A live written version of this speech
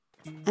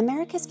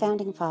America's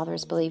founding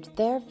fathers believed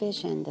their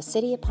vision, the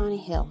city upon a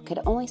hill, could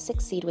only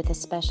succeed with a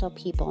special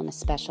people in a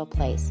special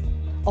place.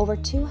 Over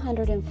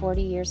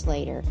 240 years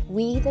later,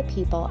 we the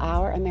people,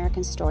 our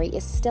American story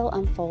is still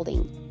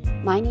unfolding.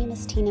 My name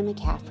is Tina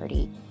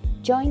McCafferty.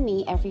 Join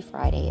me every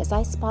Friday as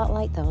I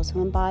spotlight those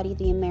who embody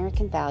the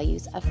American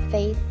values of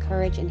faith,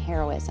 courage, and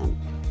heroism.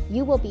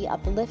 You will be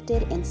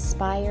uplifted,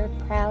 inspired,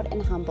 proud,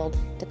 and humbled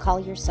to call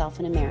yourself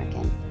an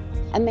American.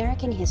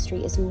 American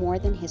history is more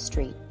than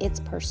history, it's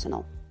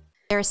personal.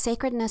 There is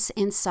sacredness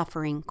in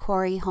suffering.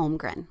 Corey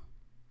Holmgren.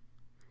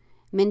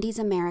 Mindy's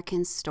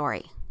American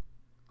Story.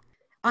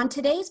 On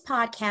today's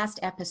podcast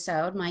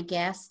episode, my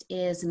guest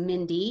is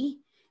Mindy.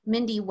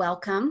 Mindy,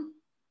 welcome.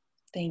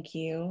 Thank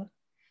you.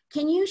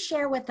 Can you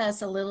share with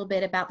us a little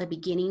bit about the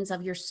beginnings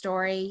of your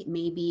story,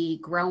 maybe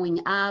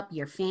growing up,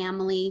 your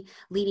family,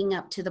 leading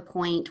up to the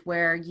point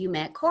where you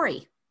met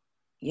Corey?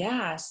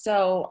 Yeah,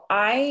 so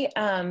I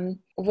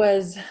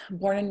was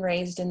born and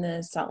raised in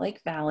the Salt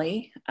Lake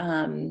Valley.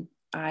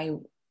 I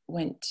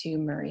went to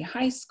Murray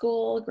High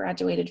School,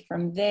 graduated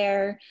from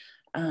there,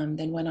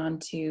 then went on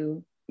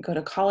to go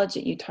to college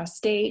at Utah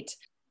State.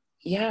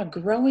 Yeah,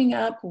 growing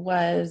up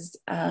was,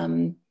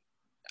 I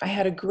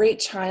had a great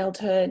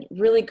childhood,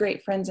 really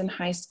great friends in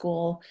high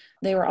school.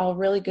 They were all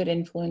really good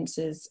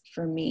influences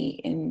for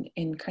me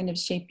in kind of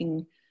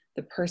shaping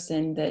the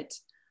person that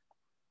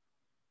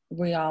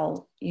we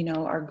all,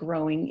 are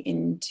growing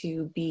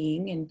into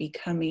being and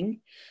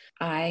becoming.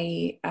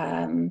 I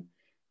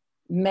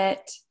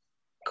met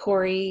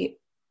Corey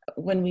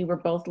when we were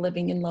both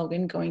living in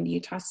Logan, going to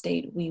Utah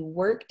State. We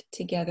worked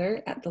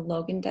together at the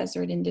Logan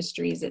Desert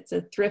Industries. It's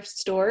a thrift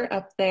store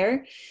up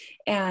there.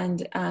 And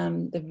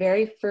the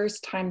very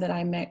first time that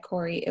I met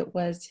Corey, it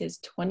was his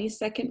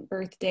 22nd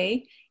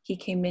birthday. He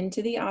came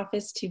into the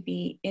office to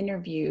be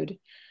interviewed,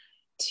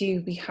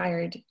 to be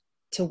hired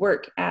to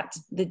work at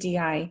the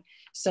DI.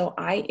 So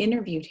I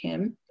interviewed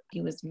him.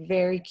 He was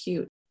very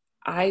cute.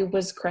 I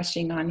was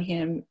crushing on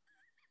him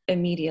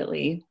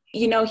immediately.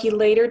 He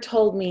later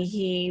told me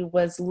he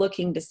was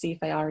looking to see if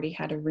I already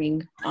had a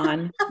ring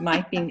on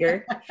my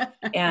finger.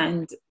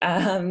 And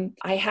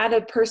I had a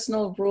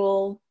personal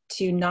rule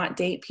to not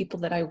date people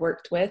that I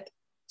worked with.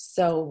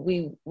 So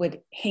we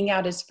would hang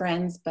out as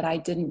friends, but I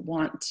didn't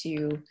want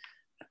to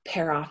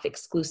pair off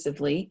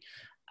exclusively.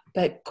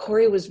 But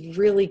Corey was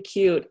really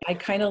cute. I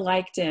kind of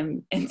liked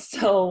him. And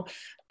so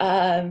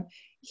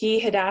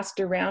he had asked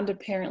around,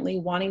 apparently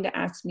wanting to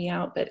ask me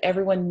out, but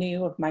everyone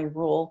knew of my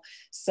rule.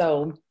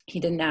 So he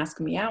didn't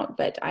ask me out,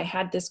 but I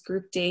had this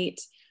group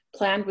date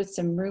planned with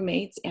some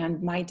roommates,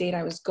 and my date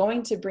I was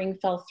going to bring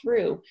fell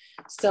through.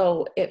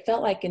 So it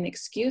felt like an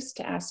excuse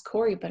to ask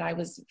Corey, but I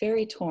was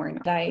very torn.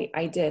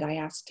 I did. I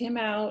asked him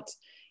out.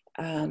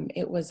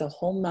 It was a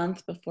whole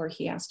month before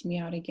he asked me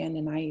out again,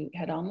 and I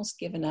had almost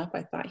given up.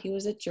 I thought he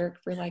was a jerk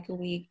for like a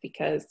week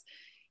because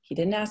he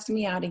didn't ask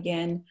me out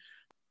again.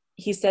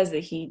 He says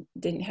that he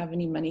didn't have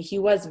any money. He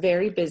was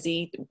very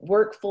busy,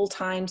 work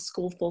full-time,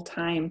 school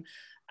full-time,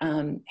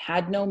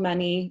 had no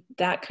money,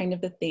 that kind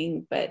of a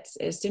thing. But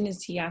as soon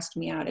as he asked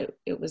me out,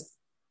 it was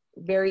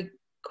very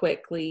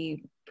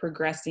quickly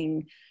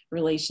progressing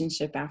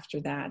relationship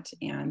after that.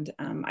 And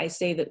I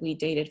say that we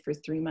dated for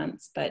 3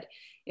 months, but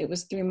it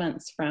was 3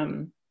 months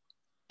from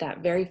that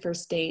very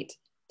first date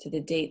to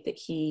the date that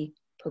he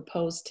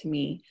proposed to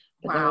me.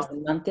 But Wow. There was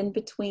a month in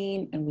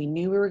between, and we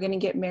knew we were going to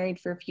get married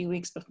for a few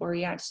weeks before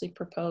he actually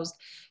proposed.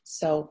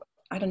 So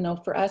I don't know,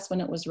 for us, when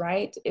it was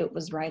right,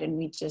 and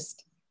we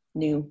just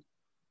knew.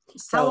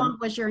 So, how long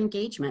was your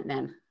engagement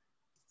then?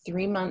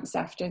 3 months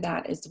after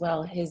that as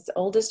well. His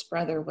oldest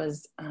brother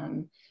was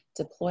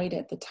deployed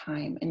at the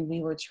time, and we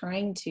were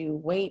trying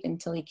to wait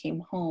until he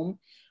came home,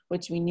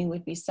 which we knew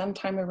would be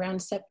sometime around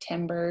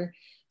September.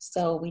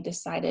 So we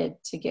decided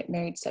to get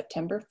married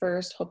September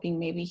 1st, hoping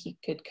maybe he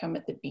could come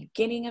at the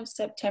beginning of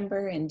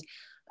September. And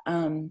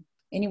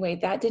anyway,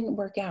 that didn't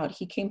work out.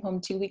 He came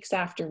home 2 weeks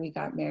after we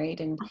got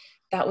married, and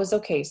that was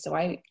okay. So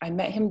I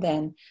met him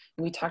then.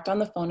 We talked on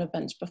the phone a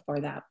bunch before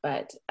that,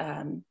 but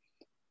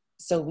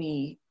so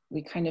we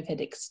kind of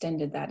had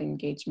extended that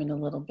engagement a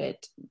little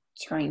bit,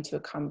 trying to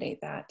accommodate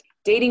that.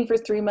 Dating for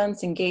 3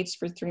 months, engaged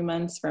for 3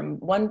 months, from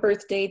one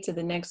birthday to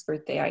the next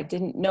birthday. I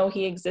didn't know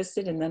he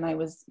existed, and then I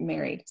was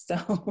married. So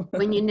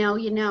when you know,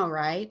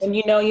 right? When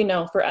you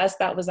know. For us,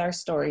 that was our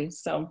story.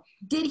 So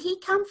did he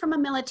come from a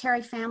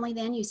military family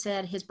then? You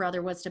said his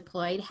brother was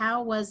deployed.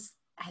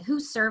 Who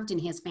served in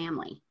his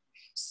family?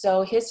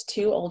 So his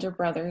two older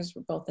brothers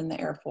were both in the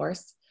Air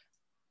Force.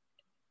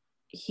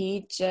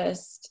 He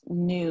just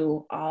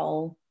knew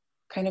all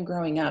kind of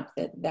growing up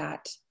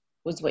that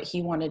was what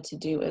he wanted to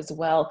do as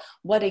well.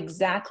 What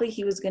exactly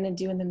he was going to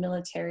do in the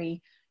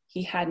military,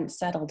 he hadn't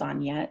settled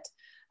on yet.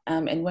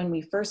 And when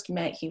we first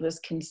met, he was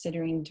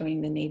considering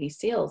joining the Navy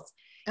SEALs.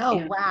 Oh,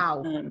 and,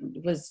 wow.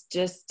 Was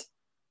just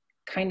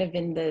kind of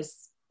in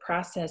this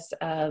process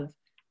of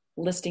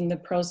listing the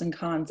pros and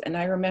cons. And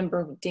I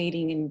remember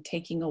dating and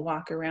taking a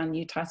walk around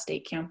Utah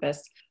State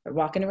campus, or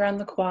walking around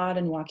the quad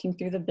and walking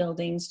through the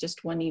buildings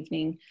just one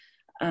evening.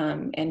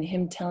 And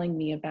him telling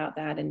me about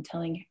that and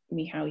telling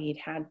me how he'd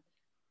had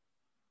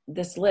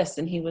this list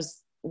and he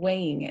was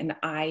weighing, and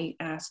I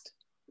asked,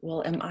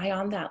 well, am I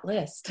on that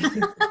list?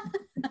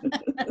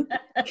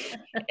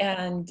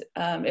 And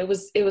it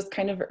was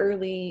kind of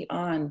early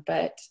on,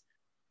 but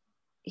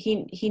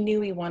he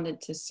knew he wanted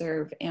to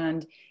serve.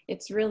 And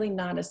it's really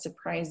not a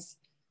surprise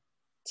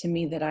to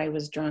me that I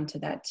was drawn to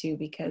that too,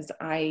 because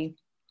I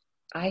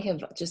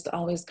have just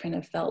always kind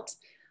of felt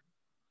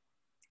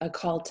a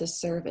call to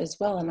serve as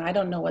well. And I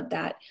don't know what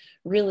that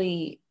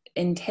really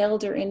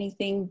entailed or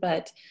anything,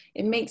 but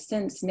it makes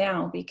sense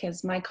now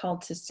because my call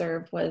to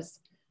serve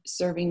was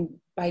serving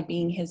by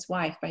being his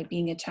wife, by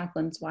being a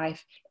chaplain's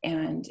wife,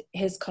 and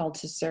his call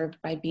to serve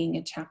by being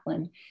a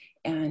chaplain.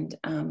 And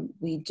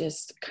we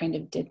just kind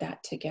of did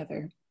that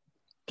together.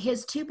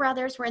 His two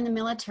brothers were in the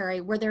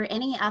military. Were there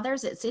any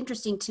others? It's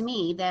interesting to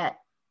me that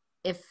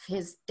if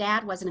his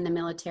dad wasn't in the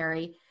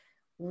military,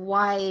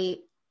 why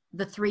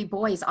the three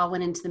boys all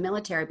went into the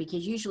military,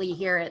 because usually you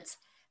hear it's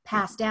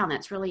passed down.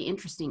 That's really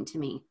interesting to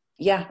me.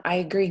 Yeah, I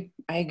agree.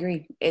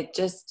 It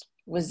just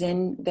was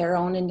in their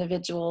own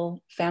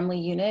individual family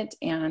unit.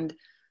 And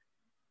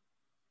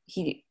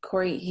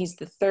Corey, he's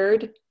the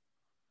third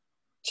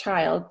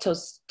child, so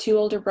two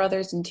older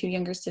brothers and two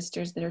younger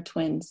sisters that are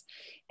twins.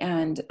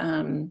 And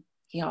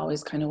he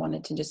always kind of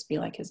wanted to just be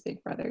like his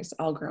big brothers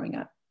all growing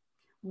up.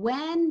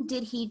 When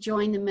did he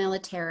join the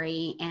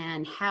military,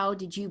 and how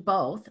did you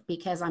both,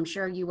 because I'm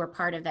sure you were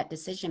part of that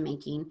decision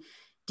making,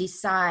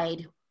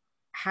 decide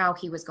how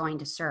he was going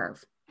to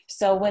serve?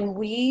 So when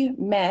we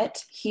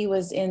met, he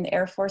was in the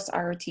Air Force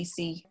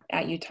ROTC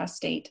at Utah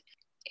State,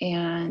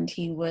 and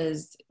he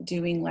was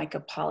doing like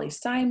a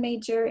poli-sci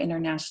major,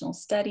 international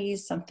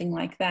studies, something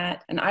like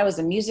that. And I was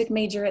a music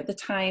major at the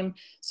time,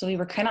 so we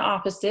were kind of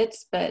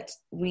opposites, but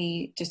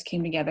we just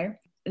came together.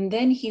 And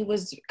then he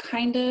was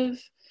kind of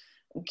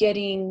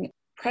getting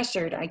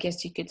pressured, I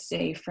guess you could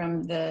say,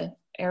 from the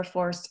Air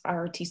Force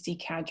ROTC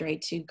cadre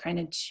to kind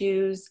of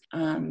choose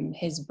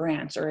his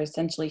branch, or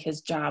essentially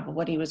his job,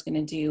 what he was going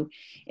to do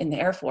in the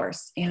Air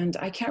Force. And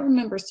I can't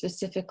remember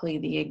specifically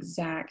the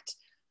exact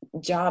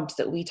jobs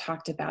that we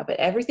talked about, but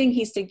everything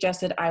he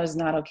suggested I was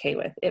not okay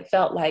with. It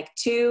felt like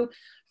too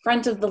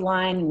front of the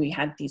line, and we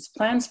had these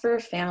plans for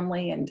a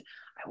family, and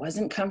I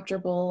wasn't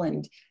comfortable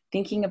and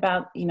thinking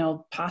about,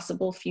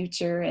 possible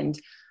future. And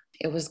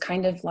it was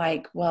kind of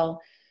like,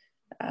 well,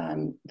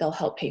 they'll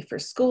help pay for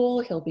school.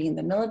 He'll be in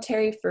the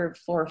military for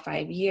 4 or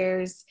 5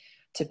 years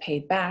to pay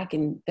back,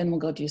 and then we'll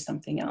go do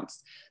something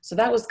else. So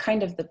that was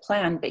kind of the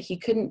plan, but he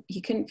couldn't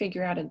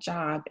figure out a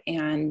job.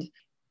 And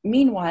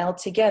meanwhile,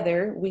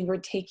 together, we were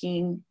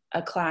taking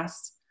a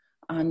class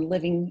on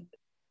living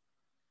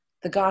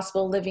the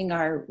gospel, living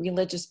our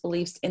religious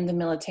beliefs in the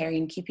military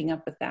and keeping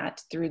up with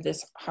that through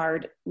this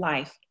hard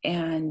life.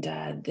 And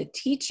the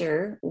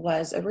teacher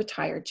was a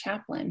retired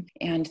chaplain.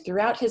 And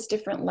throughout his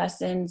different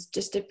lessons,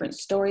 just different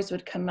stories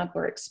would come up,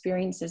 or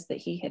experiences that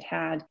he had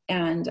had.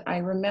 And I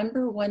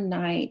remember one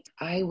night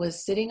I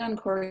was sitting on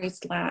Corey's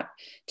lap,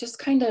 just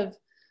kind of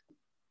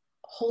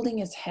holding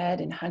his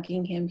head and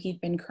hugging him.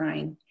 He'd been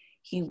crying.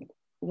 He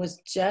was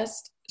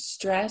just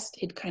stressed.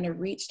 He'd kind of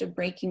reached a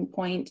breaking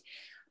point.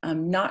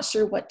 Not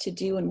sure what to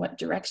do and what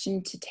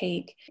direction to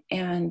take.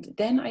 And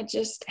then I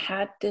just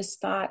had this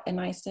thought, and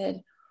I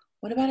said,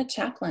 what about a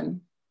chaplain?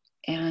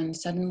 And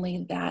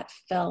suddenly that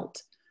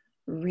felt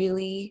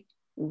really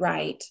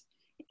right.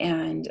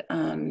 And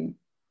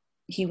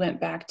he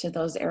went back to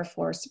those Air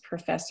Force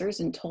professors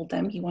and told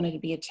them he wanted to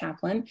be a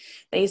chaplain.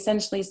 They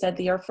essentially said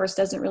the Air Force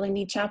doesn't really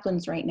need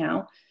chaplains right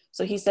now.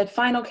 So he said,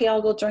 fine, okay,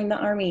 I'll go join the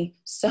Army.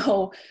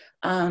 So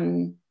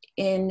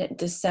in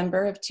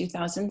December of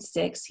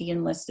 2006, he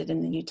enlisted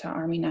in the Utah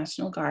Army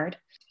National Guard.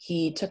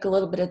 He took a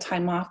little bit of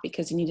time off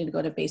because he needed to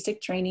go to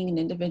basic training and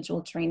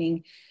individual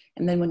training.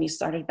 And then when he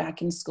started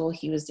back in school,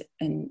 he was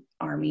in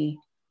Army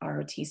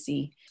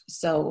ROTC.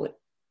 So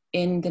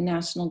in the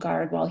National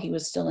Guard, while he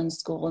was still in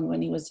school and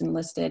when he was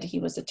enlisted, he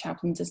was a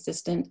chaplain's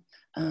assistant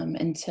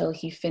until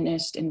he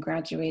finished and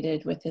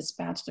graduated with his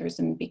bachelor's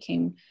and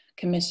became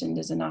commissioned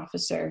as an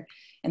officer.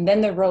 And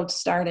then the road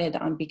started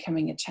on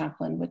becoming a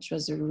chaplain, which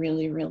was a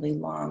really, really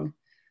long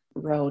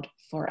road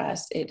for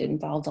us. It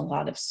involved a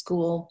lot of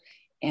school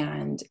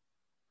and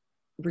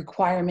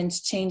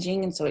requirements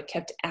changing, and so it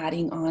kept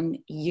adding on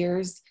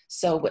years.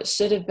 So what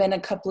should have been a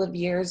couple of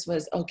years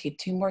was, okay,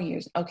 2 more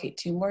years, okay,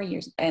 2 more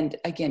years, and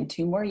again,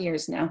 2 more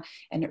years now.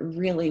 And it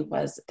really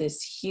was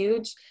this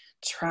huge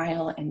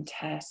trial and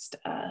test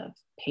of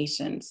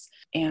patience.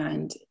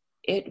 And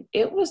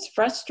it was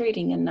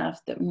frustrating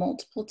enough that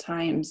multiple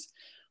times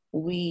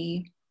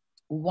we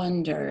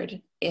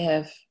wondered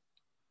if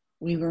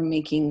we were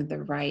making the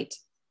right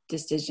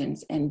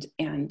decisions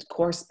and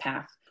course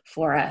path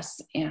for us,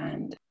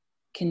 and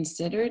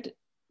considered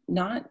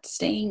not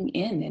staying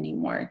in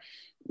anymore,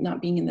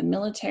 not being in the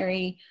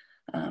military,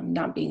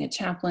 not being a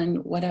chaplain,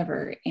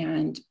 whatever.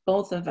 And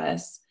both of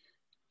us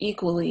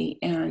equally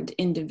and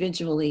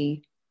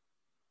individually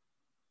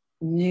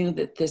knew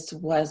that this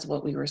was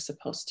what we were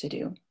supposed to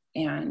do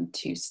and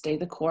to stay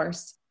the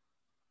course.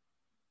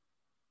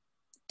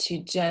 to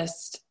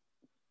just,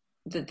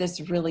 that this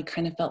really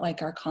kind of felt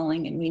like our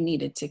calling and we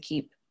needed to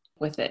keep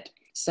with it.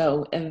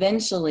 So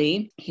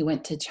eventually he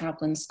went to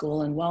chaplain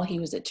school, and while he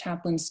was at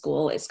chaplain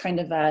school, it's kind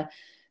of the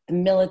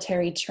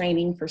military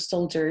training for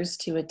soldiers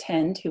to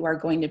attend who are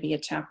going to be a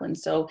chaplain.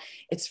 So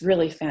it's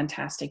really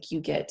fantastic. You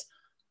get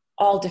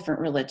all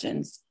different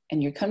religions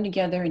and you come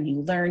together and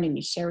you learn and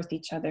you share with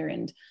each other.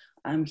 And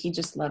he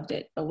just loved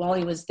it. But while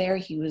he was there,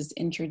 he was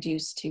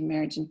introduced to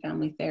marriage and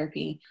family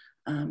therapy,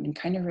 and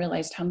kind of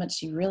realized how much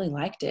he really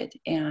liked it,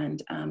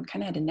 and kind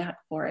of had a knack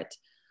for it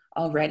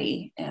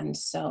already. And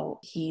so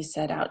he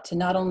set out to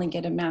not only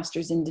get a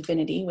master's in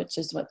divinity, which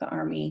is what the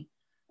Army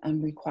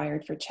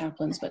required for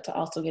chaplains, but to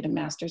also get a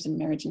master's in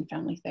marriage and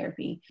family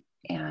therapy.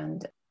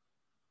 And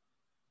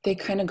they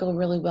kind of go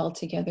really well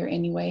together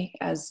anyway,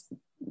 as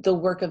the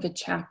work of a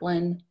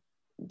chaplain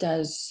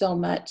does so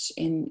much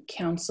in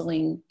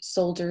counseling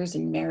soldiers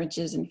and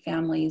marriages and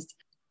families.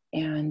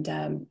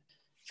 And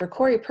for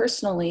Corey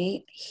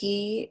personally,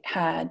 he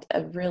had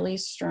a really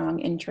strong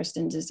interest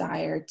and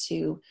desire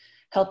to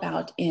help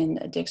out in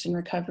addiction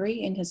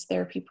recovery in his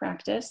therapy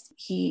practice.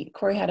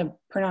 Corey had a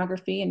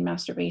pornography and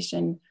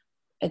masturbation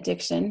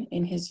addiction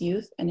in his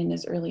youth and in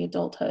his early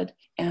adulthood.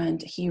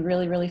 And he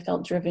really, really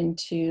felt driven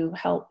to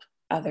help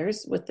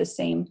others with the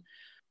same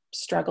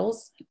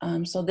struggles.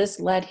 So this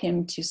led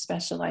him to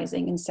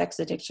specializing in sex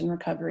addiction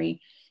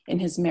recovery in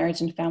his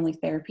marriage and family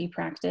therapy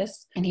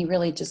practice. And he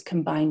really just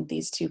combined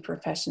these two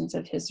professions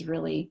of his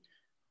really,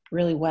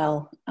 really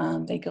well.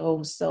 They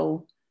go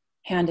so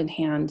hand in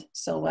hand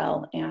so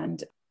well.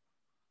 And,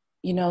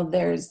 you know,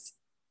 there's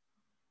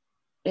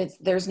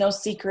no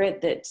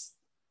secret that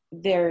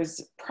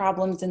there's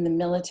problems in the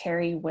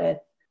military with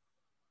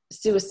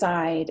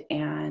suicide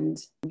and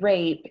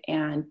rape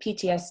and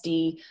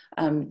PTSD.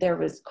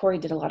 Corey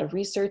did a lot of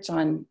research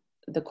on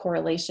the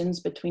correlations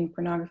between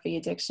pornography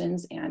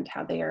addictions and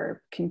how they are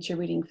a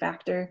contributing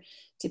factor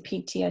to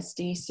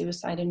PTSD,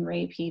 suicide, and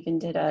rape. He even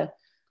did a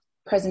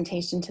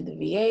presentation to the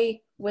VA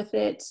with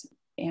it.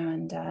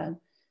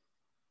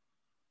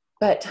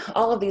 But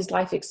all of these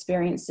life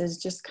experiences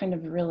just kind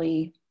of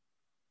really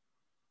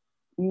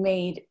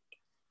made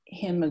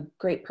him a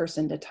great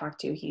person to talk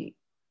to. He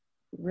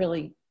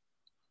really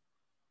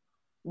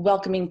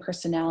welcoming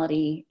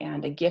personality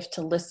and a gift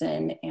to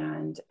listen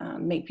and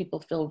make people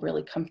feel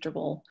really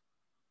comfortable.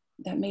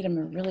 That made him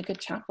a really good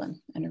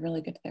chaplain and a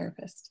really good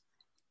therapist.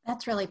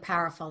 That's really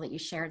powerful that you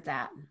shared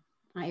that.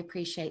 I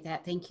appreciate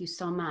that. Thank you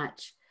so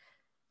much.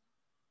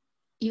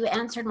 You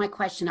answered my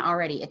question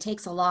already. It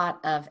takes a lot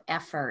of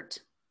effort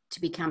to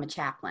become a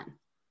chaplain.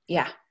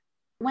 Yeah.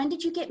 When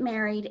did you get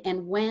married,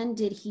 and when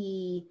did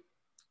he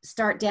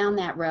start down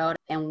that road,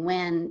 and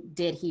when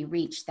did he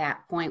reach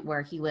that point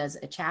where he was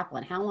a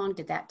chaplain? How long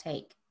did that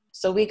take?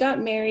 So we got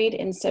married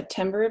in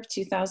September of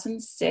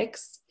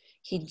 2006.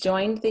 He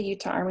joined the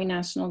Utah Army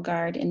National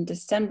Guard in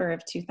December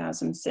of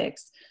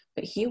 2006,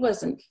 but he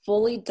wasn't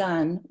fully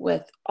done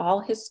with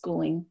all his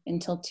schooling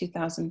until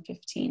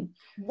 2015.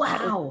 Wow.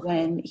 That is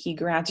when he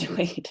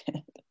graduated.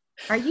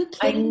 Are you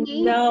kidding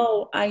me?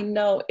 I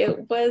know.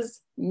 It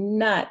was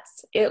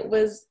nuts.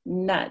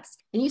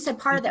 And you said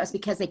part of that was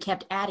because they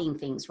kept adding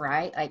things,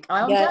 right? Like,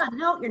 oh, yes. God,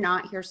 no, you're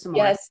not. Here's some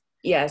more.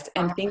 Yes.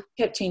 And things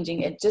kept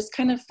changing. It just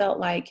kind of felt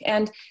like,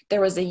 and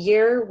there was a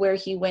year where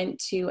he went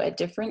to a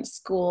different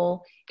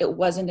school. It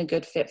wasn't a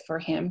good fit for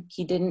him.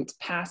 He didn't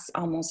pass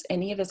almost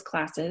any of his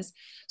classes.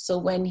 So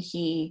when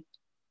he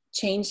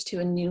changed to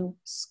a new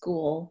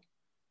school,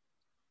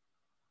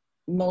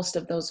 most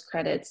of those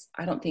credits,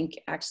 I don't think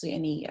actually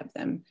any of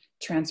them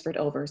transferred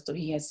over. So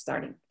he has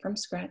started from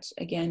scratch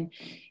again.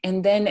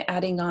 And then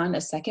adding on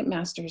a second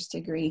master's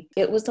degree,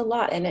 it was a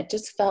lot. And it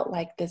just felt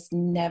like this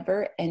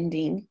never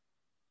ending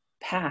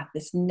path,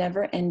 this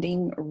never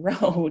ending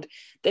road,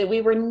 that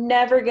we were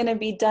never going to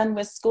be done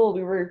with school.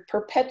 We were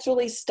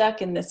perpetually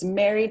stuck in this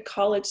married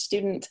college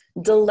student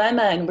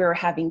dilemma, and we were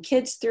having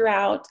kids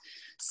throughout.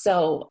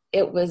 So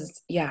it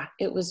was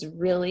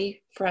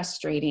really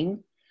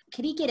frustrating.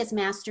 Could he get his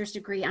master's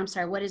degree? I'm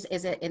sorry,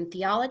 is it in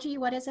theology?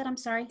 What is it? I'm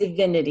sorry.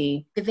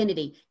 Divinity.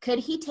 Could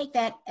he take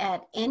that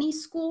at any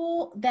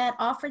school that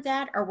offered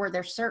that, or were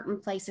there certain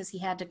places he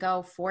had to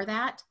go for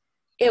that?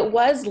 It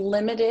was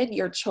limited,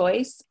 your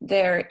choice.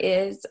 There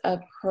is a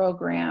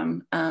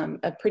program,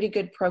 a pretty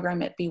good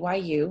program at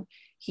BYU.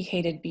 He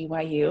hated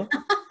BYU.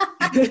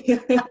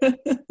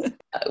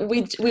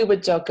 We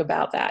would joke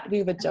about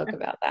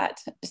that.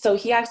 So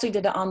he actually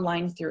did it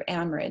online through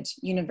Amridge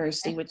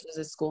University, which is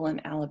a school in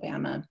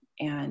Alabama.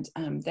 And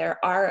there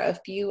are a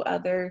few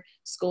other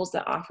schools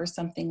that offer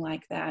something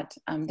like that.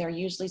 They're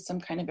usually some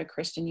kind of a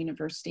Christian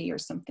university or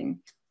something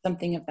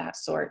of that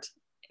sort.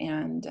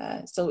 And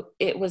so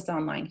it was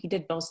online. He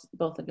did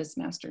both of his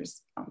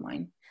masters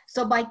online.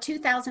 So by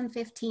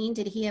 2015,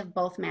 did he have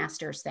both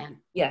masters then?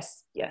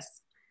 Yes.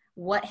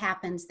 What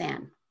happens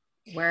then?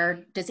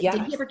 Where did he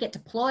ever get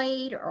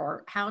deployed,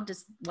 or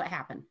what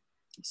happened?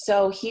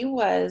 So he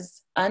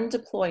was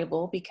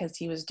undeployable because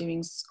he was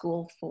doing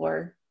school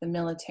for the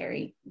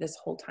military this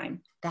whole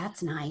time.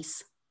 That's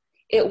nice.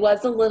 It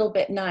was a little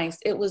bit nice.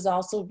 It was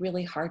also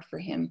really hard for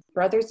him.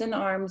 Brothers in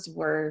Arms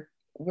were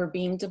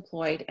being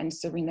deployed and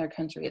serving their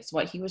country. It's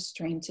what he was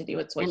trained to do.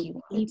 It's what And he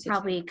wanted he to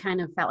probably do.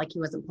 kind of felt like he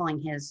wasn't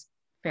pulling his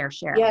fair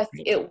share. Yes,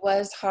 Right? it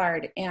was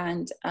hard.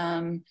 And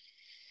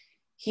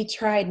he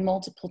tried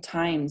multiple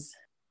times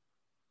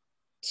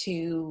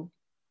to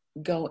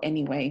go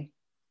anyway,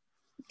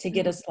 to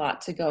get a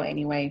slot to go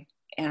anyway.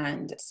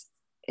 And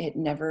it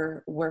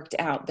never worked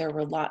out. There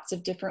were lots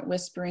of different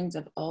whisperings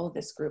of, oh,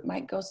 this group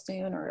might go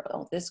soon, or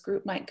oh, this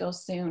group might go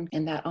soon.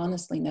 And that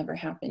honestly never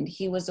happened.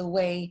 He was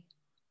away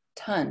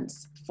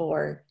tons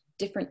for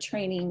different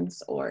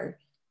trainings, or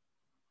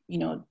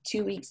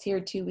 2 weeks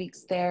here, 2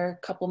 weeks there,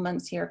 a couple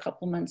months here, a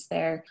couple months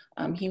there.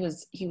 He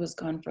was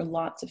gone for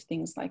lots of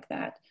things like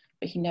that,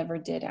 but he never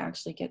did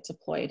actually get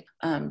deployed.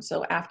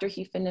 So after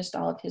he finished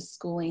all of his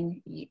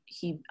schooling,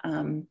 he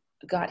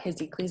got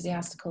his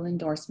ecclesiastical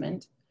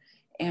endorsement,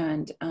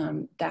 and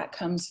that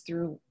comes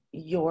through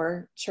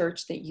your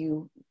church that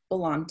you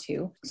belong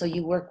to. So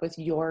you work with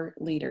your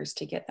leaders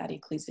to get that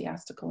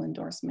ecclesiastical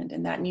endorsement,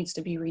 and that needs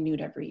to be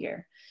renewed every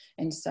year.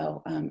 And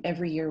so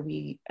every year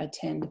we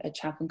attend a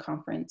chaplain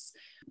conference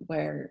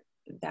where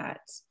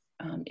that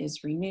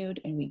is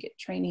renewed, and we get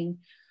training.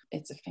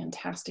 It's a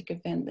fantastic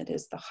event that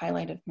is the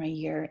highlight of my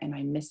year, and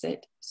I miss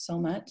it so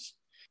much.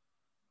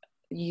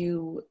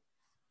 You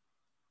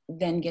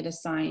then get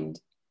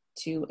assigned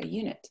to a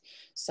unit.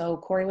 So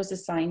Corey was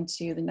assigned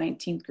to the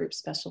 19th Group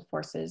Special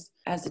Forces.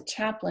 As a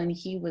chaplain,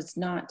 he was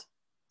not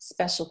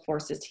Special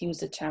Forces, he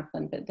was a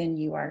chaplain, but then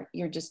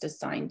you're just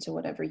assigned to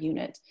whatever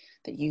unit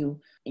that you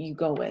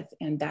go with,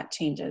 and that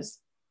changes.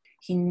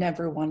 He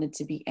never wanted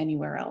to be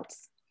anywhere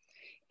else,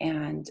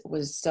 and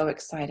was so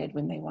excited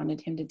when they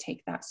wanted him to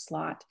take that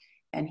slot,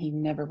 and he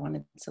never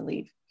wanted to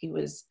leave. He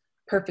was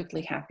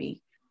perfectly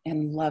happy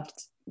and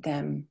loved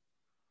them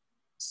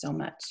so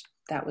much.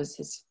 That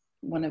was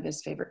one of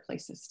his favorite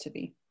places to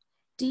be.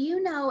 Do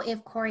you know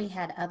if Corey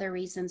had other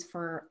reasons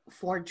for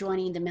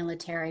joining the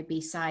military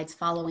besides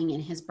following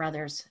in his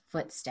brother's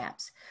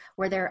footsteps?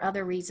 Were there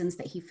other reasons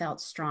that he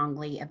felt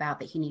strongly about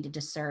that he needed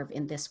to serve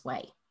in this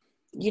way?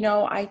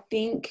 I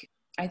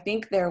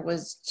think there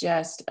was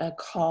just a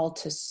call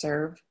to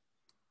serve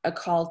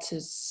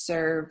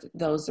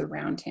those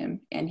around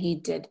him. And he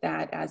did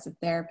that as a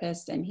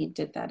therapist, and he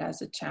did that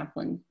as a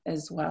chaplain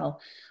as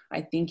well.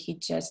 I think he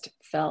just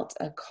felt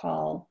a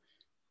call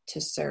to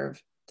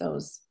serve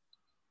those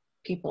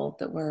people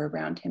that were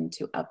around him,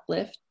 to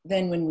uplift.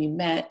 Then when we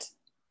met,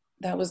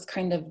 that was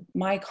kind of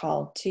my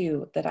call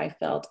too, that I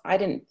felt. I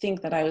didn't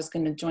think that I was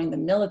going to join the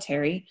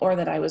military or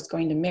that I was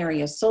going to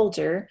marry a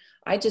soldier.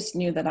 I just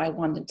knew that I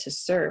wanted to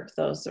serve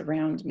those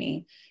around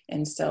me.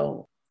 And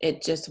so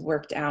it just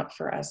worked out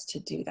for us to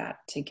do that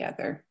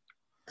together.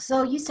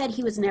 So you said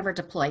he was never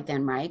deployed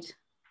then, right?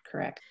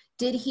 Correct.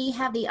 Did he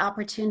have the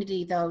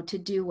opportunity, though, to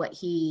do what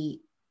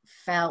he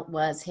felt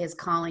was his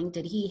calling?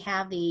 Did he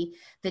have the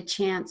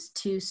chance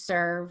to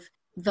serve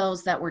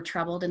those that were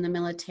troubled in the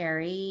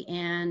military?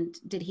 And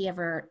did he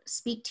ever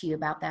speak to you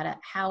about that,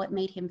 how it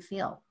made him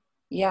feel?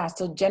 Yeah,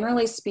 so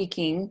generally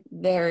speaking,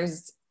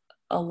 there's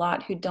a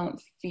lot who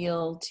don't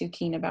feel too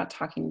keen about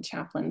talking to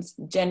chaplains,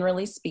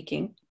 generally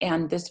speaking.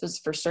 And this was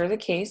for sure the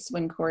case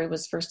when Corey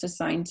was first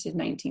assigned to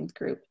 19th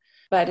Group.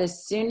 But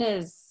as soon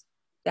as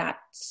that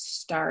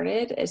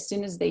started, as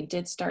soon as they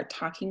did start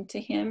talking to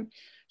him,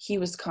 he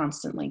was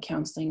constantly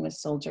counseling with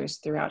soldiers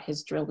throughout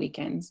his drill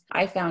weekends.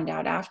 I found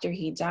out after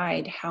he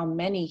died how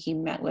many he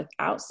met with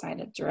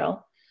outside of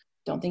drill.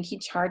 Don't think he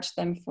charged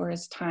them for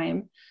his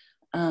time.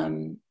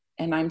 And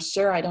I'm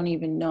sure I don't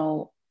even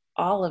know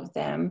all of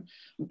them,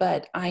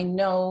 but I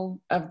know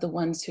of the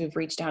ones who have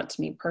reached out to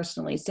me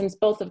personally. Since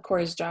both of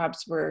Corey's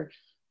jobs were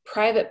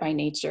private by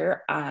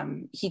nature,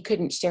 he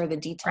couldn't share the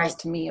details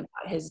to me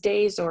about his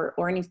days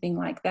or anything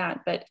like that.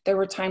 But there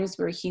were times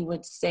where he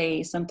would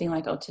say something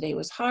like, oh, today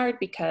was hard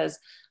because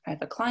I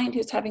have a client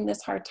who's having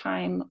this hard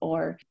time,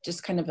 or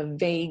just kind of a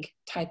vague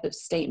type of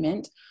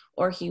statement.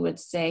 Or he would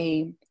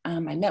say, I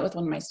met with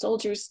one of my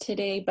soldiers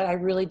today, but I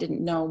really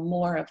didn't know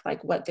more of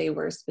like what they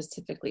were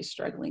specifically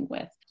struggling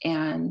with.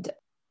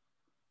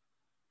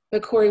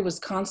 But Corey was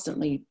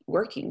constantly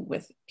working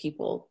with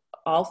people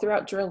all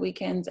throughout drill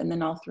weekends and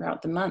then all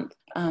throughout the month.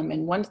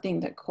 And one thing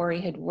that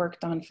Corey had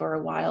worked on for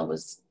a while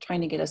was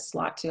trying to get a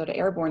slot to go to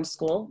airborne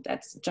school.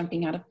 That's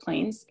jumping out of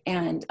planes.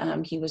 And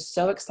he was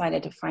so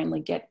excited to finally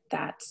get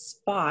that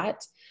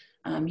spot.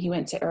 He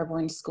went to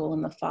airborne school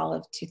in the fall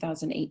of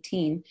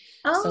 2018.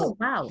 Oh, so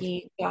wow.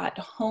 He got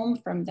home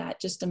from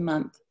that just a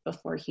month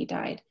before he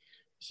died.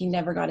 He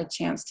never got a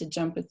chance to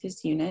jump with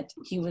his unit.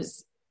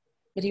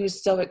 But he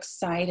was so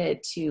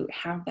excited to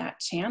have that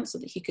chance so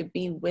that he could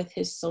be with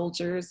his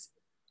soldiers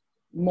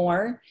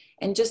more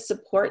and just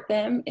support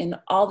them in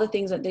all the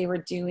things that they were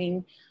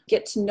doing,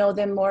 get to know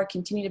them more,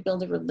 continue to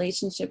build a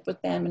relationship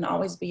with them, and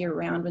always be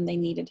around when they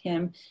needed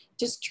him,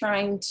 just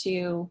trying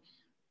to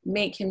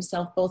make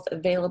himself both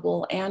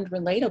available and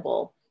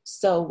relatable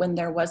So when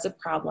there was a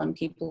problem,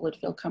 people would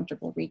feel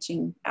comfortable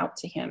reaching out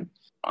to him.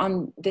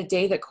 On the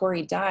day that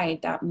Corey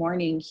died, that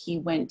morning, he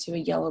went to a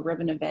Yellow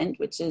Ribbon event,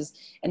 which is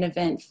an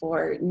event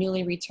for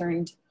newly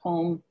returned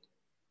home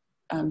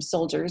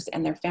soldiers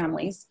and their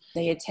families.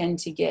 They attend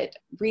to get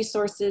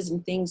resources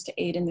and things to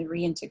aid in the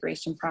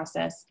reintegration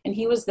process. And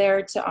he was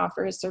there to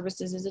offer his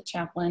services as a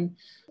chaplain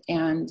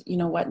and,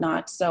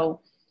 whatnot. So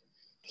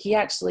he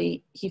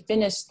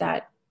finished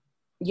that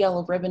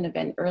Yellow Ribbon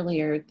event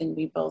earlier than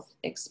we both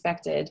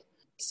expected.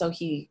 So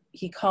he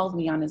called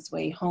me on his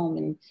way home,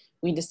 and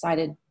we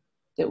decided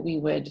that we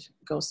would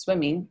go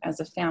swimming as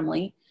a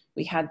family.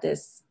 We had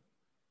this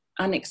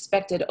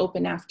unexpected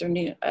open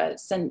afternoon,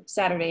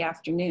 Saturday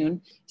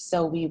afternoon.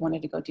 So we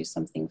wanted to go do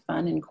something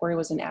fun. And Corey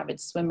was an avid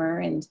swimmer,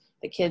 and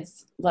the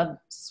kids love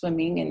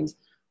swimming. And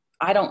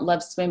I don't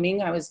love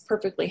swimming. I was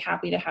perfectly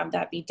happy to have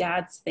that be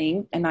Dad's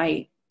thing. And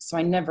so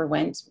I never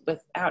went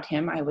without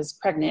him. I was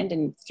pregnant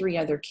and 3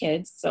 other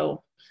kids.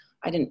 So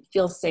I didn't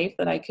feel safe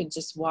that I could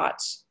just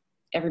watch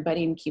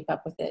everybody and keep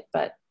up with it.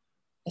 But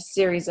a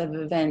series of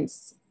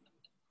events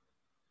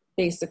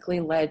basically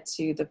led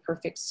to the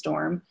perfect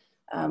storm.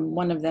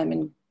 One of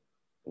them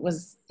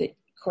was that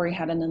Corey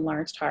had an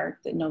enlarged heart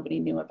that nobody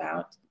knew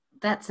about.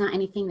 That's not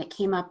anything that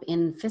came up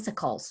in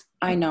physicals.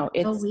 I know.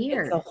 It's so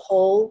weird.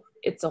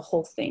 It's a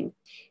whole thing.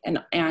 And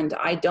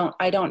I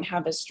don't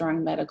have a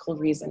strong medical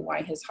reason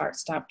why his heart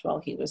stopped while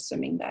he was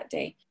swimming that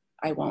day.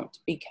 I won't,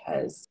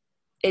 because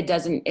it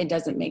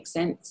doesn't make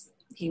sense.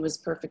 He was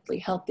perfectly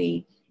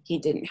healthy. He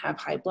didn't have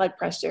high blood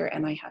pressure,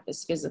 and I have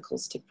his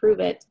physicals to prove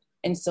it.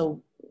 And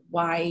so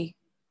why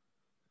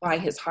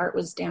his heart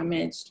was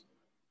damaged,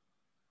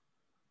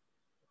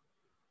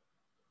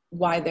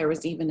 why there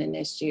was even an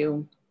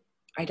issue,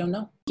 I don't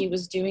know. He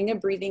was doing a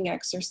breathing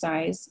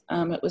exercise.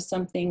 It was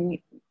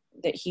something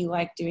that he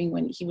liked doing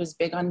when he was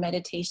big on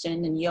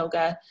meditation and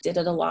yoga, did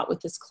it a lot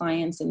with his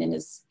clients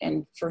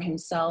and for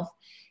himself.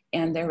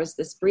 And there was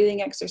this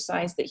breathing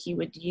exercise that he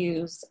would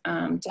use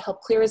to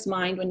help clear his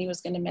mind when he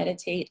was going to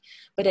meditate,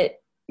 but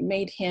it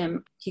made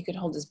he could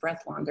hold his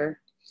breath longer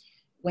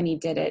when he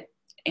did it.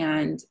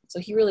 And so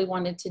he really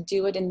wanted to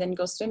do it and then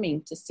go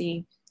swimming to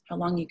see how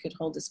long he could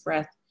hold his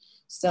breath.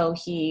 So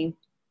he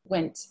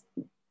went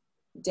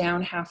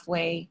down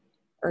halfway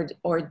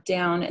or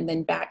down and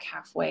then back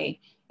halfway,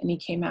 and he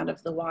came out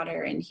of the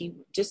water, and he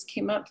just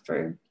came up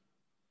for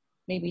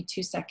maybe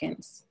 2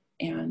 seconds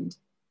and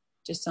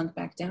just sunk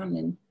back down,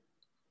 and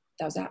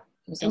that was that.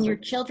 It was and over. Your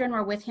children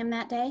were with him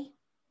that day?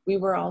 We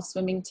were all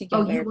swimming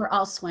together. Oh, you were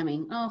all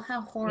swimming. Oh,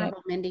 how horrible,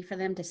 yep. Mindy, for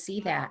them to see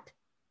that.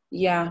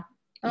 Yeah.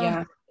 Oh.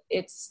 Yeah.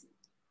 It's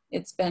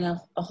been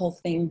a whole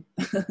thing,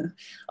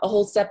 a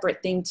whole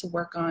separate thing to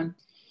work on.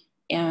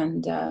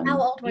 And how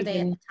old were they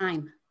at the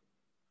time?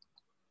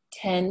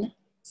 10,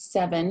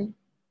 7,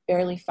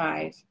 barely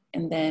 5.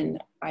 And then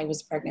I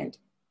was pregnant.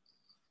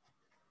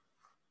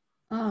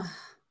 Oh.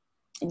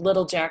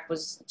 Little Jack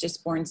was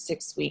just born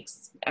 6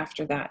 weeks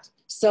after that.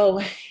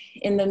 So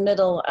in the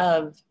middle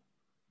of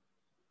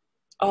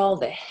all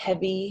the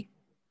heavy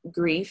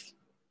grief,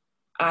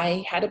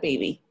 I had a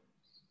baby.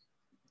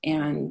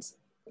 And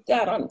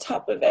that on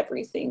top of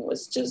everything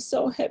was just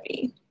so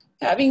heavy.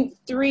 Having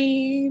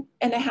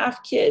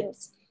 3.5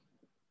 kids,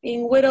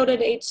 being widowed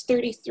at age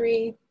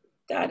 33,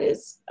 that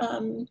is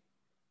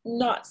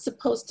not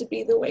supposed to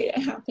be the way it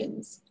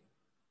happens.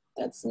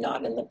 That's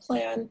not in the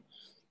plan.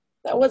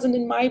 That wasn't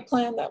in my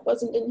plan. That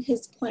wasn't in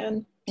his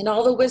plan. And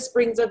all the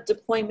whisperings of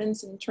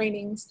deployments and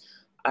trainings,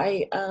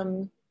 I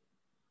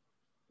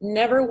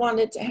never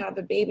wanted to have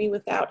a baby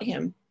without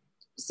him.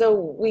 So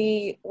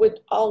we would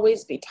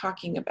always be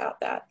talking about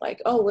that, like,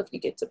 oh, if you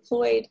get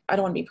deployed, I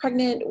don't want to be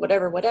pregnant,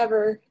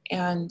 whatever.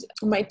 And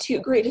my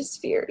 2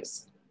 greatest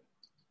fears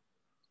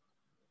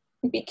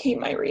became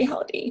my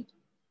reality,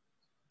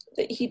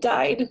 that he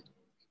died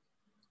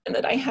and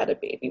that I had a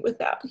baby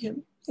without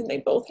him. And they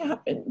both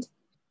happened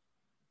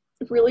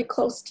really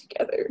close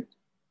together.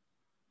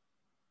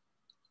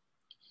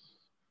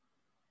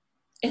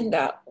 And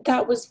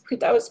that was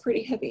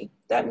pretty heavy.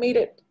 That made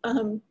it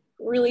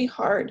really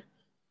hard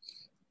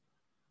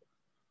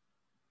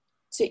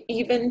to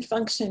even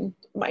function,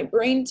 my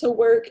brain to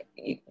work.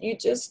 You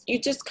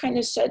just kind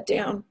of shut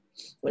down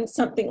when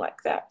something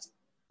like that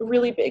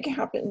really big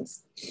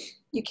happens.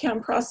 You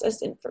can't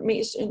process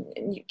information,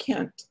 and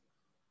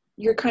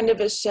you're kind of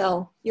a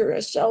shell. You're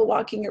a shell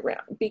walking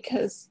around,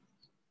 because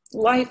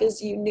life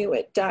as you knew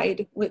it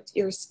died with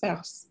your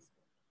spouse.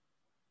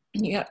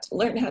 And you have to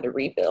learn how to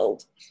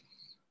rebuild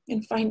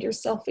and find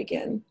yourself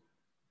again,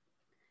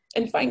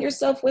 and find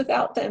yourself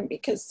without them,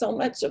 because so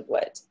much of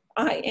what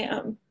I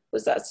am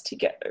was us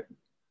together.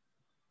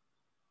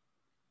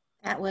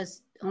 That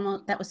was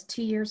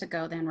 2 years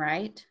ago then,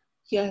 right?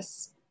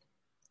 Yes.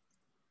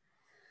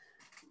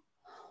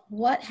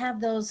 What have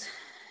those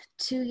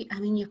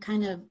you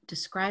kind of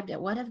described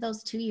it. What have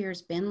those 2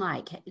 years been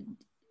like?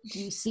 Do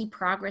you see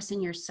progress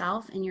in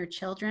yourself and your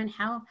children?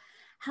 How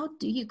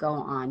do you go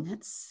on?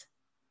 That's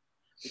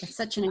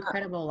such an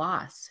incredible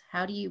loss.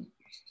 How do you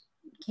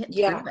get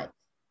through it?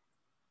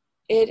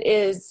 it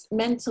is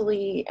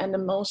mentally and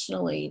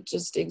emotionally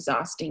just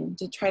exhausting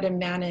to try to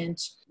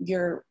manage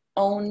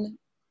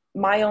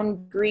my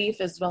own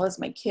grief as well as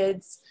my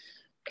kids.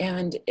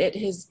 And it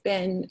has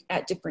been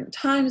at different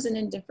times and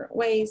in different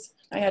ways.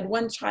 I had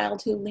one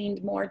child who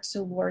leaned more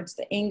towards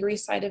the angry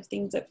side of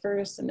things at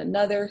first, and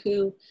another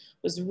who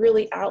was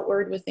really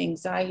outward with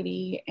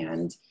anxiety,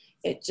 and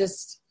it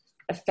just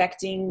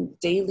affecting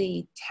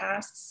daily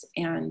tasks.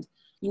 And,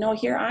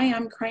 here I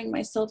am crying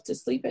myself to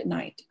sleep at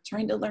night,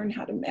 trying to learn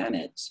how to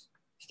manage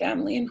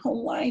family and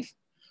home life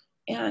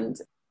and,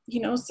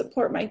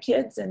 support my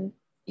kids and,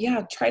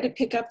 try to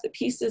pick up the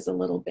pieces a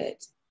little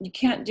bit. You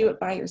can't do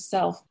it by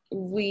yourself.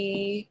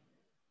 We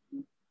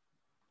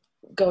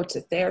go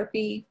to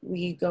therapy.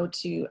 We go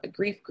to a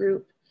grief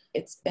group.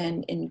 It's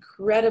been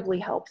incredibly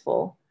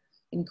helpful.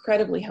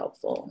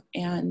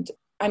 And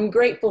I'm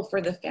grateful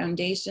for the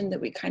foundation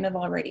that we kind of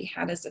already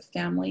had as a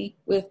family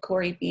with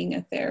Corey being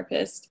a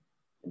therapist.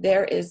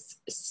 There is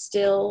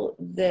still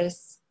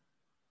this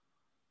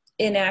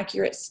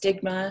inaccurate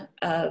stigma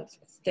of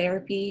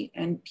therapy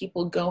and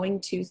people going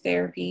to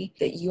therapy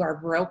that you are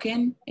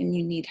broken and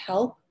you need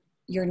help.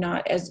 You're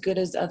not as good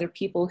as other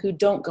people who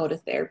don't go to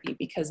therapy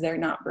because they're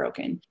not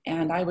broken.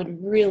 And I would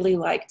really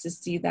like to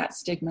see that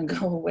stigma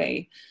go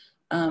away.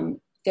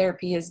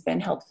 Therapy has been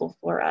helpful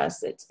for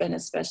us. It's been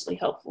especially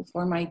helpful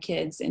for my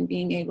kids in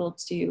being able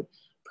to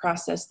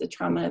process the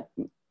trauma.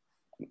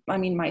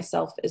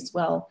 Myself as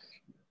well.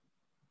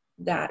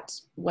 That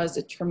was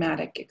a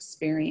traumatic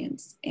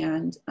experience,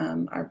 and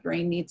our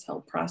brain needs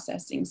help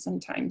processing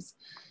sometimes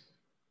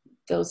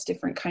those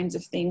different kinds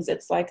of things.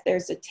 It's like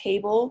there's a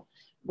table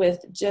with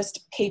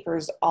just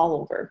papers all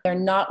over. They're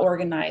not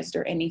organized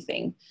or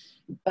anything,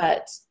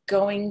 but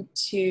going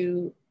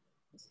to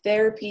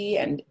therapy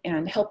and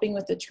helping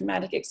with the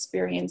traumatic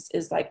experience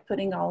is like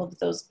putting all of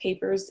those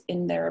papers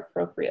in their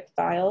appropriate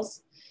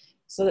files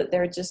so that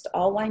they're just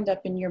all lined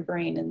up in your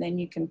brain, and then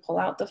you can pull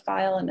out the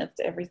file and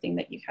it's everything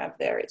that you have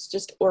there. It's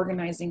just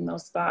organizing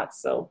those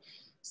thoughts so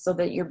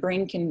that your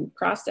brain can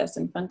process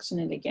and function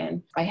it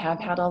again. I have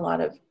had a lot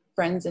of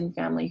friends and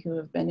family who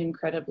have been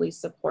incredibly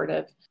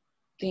supportive.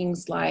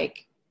 Things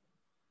like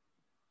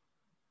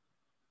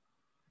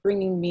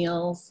bringing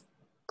meals,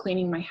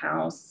 cleaning my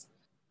house,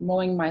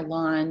 mowing my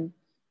lawn.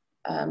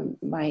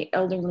 My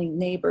elderly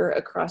neighbor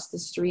across the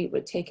street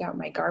would take out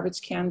my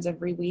garbage cans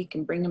every week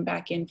and bring them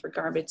back in for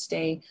garbage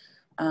day.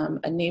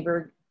 A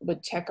neighbor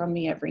would check on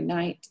me every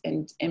night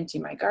and empty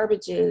my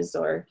garbages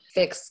or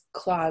fix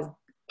clogged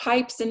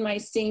pipes in my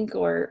sink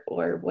or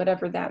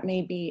whatever that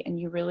may be. And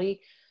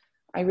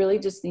I really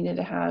just needed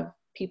to have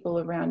people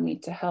around me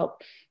to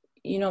help.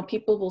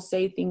 People will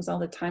say things all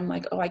the time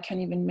like, oh, I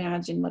can't even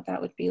imagine what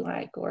that would be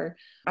like, or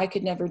I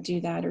could never do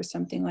that or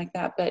something like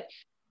that. But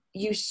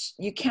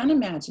you can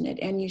imagine it,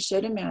 and you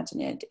should imagine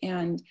it.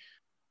 And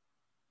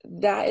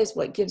that is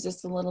what gives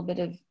us a little bit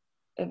of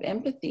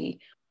empathy.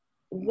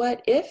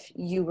 What if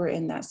you were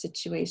in that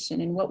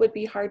situation, and what would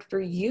be hard for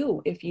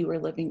you if you were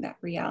living that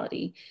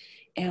reality?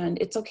 And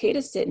it's okay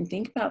to sit and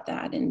think about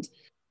that. And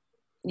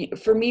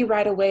for me,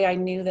 right away, I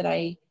knew that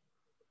I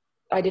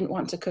didn't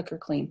want to cook or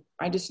clean.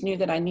 I just knew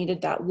that I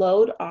needed that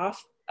load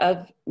off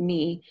of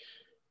me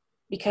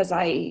because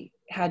I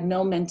had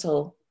no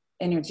mental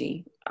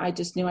energy. I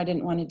just knew I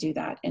didn't want to do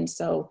that. And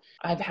so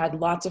I've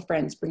had lots of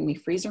friends bring me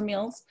freezer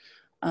meals.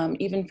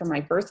 Even for my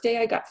birthday,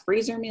 I got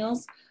freezer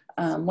meals.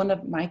 One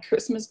of my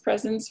Christmas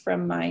presents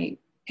from my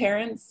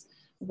parents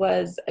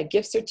was a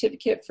gift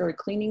certificate for a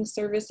cleaning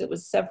service. It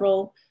was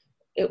several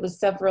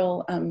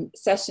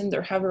sessions,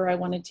 or however I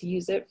wanted to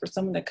use it, for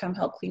someone to come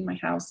help clean my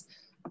house.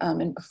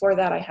 And before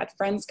that, I had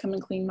friends come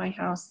and clean my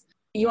house.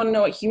 You want to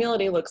know what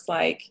humility looks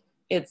like?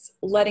 It's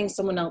letting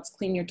someone else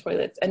clean your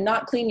toilets, and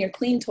not clean your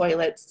clean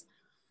toilets,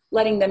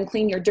 letting them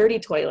clean your dirty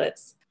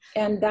toilets.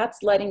 And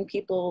that's letting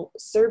people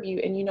serve you.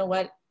 And you know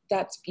what?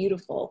 That's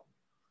beautiful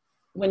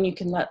when you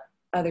can let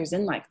others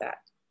in like that.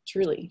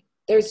 Truly.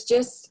 There's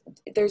just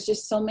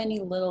so many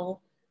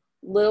little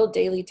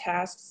daily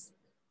tasks.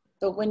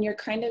 But when you're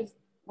kind of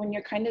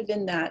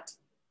in that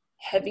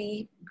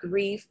heavy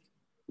grief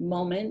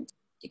moment,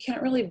 you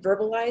can't really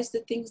verbalize the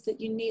things that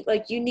you need.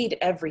 Like, you need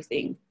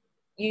everything.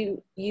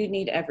 You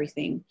need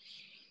everything.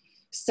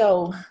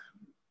 So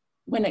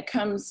when it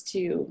comes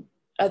to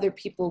other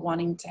people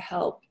wanting to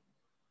help,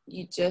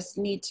 you just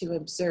need to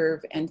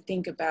observe and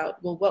think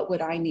about, well, what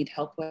would I need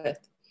help with?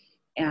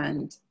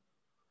 And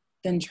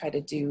then try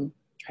to do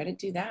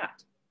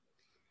that.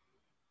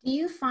 Do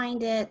you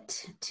find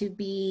it to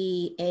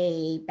be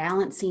a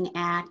balancing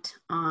act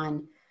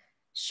on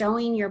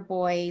showing your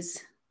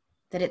boys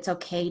that it's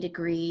okay to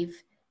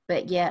grieve,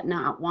 but yet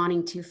not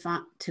wanting to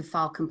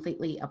fall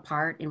completely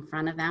apart in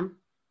front of them?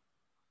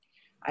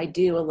 I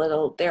do a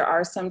little. There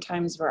are some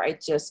times where I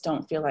just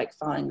don't feel like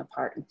falling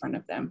apart in front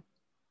of them.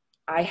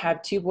 I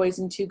have 2 boys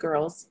and 2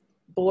 girls,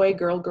 boy,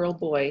 girl, girl,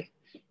 boy.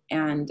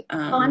 And oh,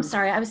 I'm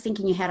sorry. I was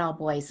thinking you had all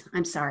boys.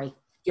 I'm sorry.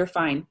 You're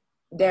fine.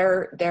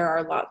 There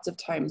are lots of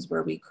times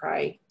where we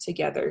cry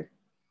together.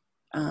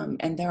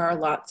 And there are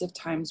lots of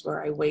times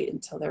where I wait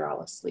until they're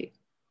all asleep.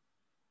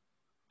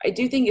 I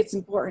do think it's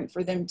important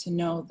for them to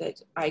know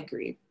that I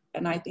grieve.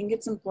 And I think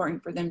it's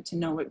important for them to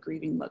know what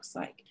grieving looks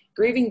like.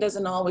 Grieving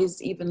doesn't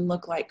always even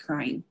look like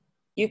crying.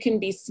 You can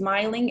be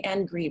smiling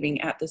and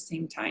grieving at the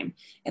same time.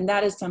 And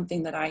that is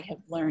something that I have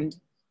learned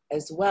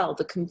as well,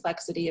 the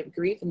complexity of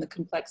grief and the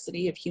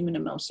complexity of human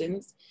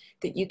emotions,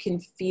 that you can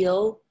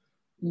feel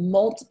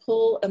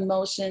multiple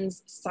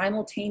emotions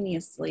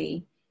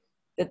simultaneously,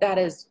 that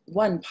is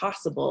one,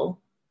 possible,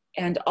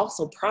 and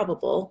also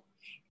probable,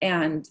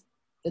 and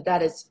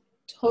that is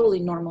totally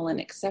normal and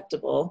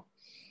acceptable.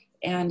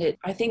 And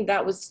I think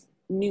that was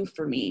new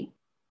for me,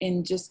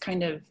 in just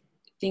kind of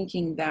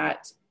thinking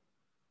that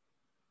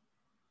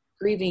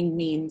grieving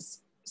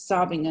means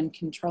sobbing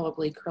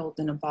uncontrollably curled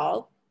in a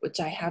ball, which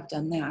I have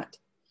done that.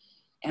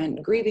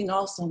 And grieving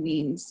also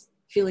means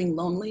feeling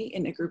lonely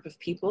in a group of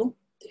people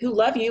who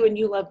love you and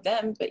you love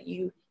them, but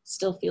you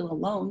still feel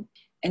alone.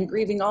 And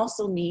grieving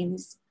also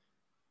means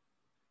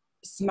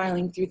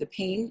smiling through the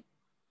pain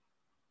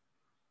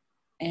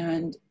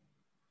and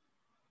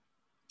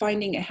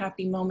finding a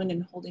happy moment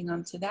and holding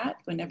on to that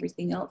when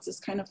everything else is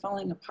kind of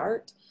falling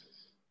apart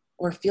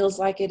or feels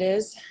like it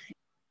is.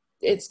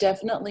 It's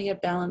definitely a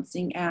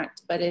balancing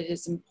act, but it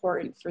is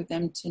important for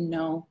them to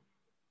know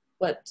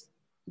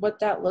what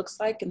that looks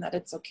like, and that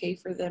it's okay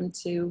for them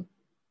to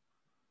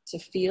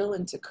feel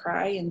and to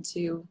cry and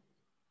to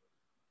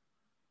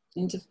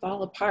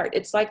fall apart.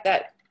 It's like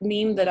that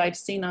meme that I've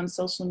seen on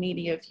social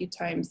media a few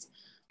times.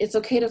 It's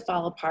okay to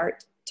fall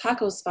apart.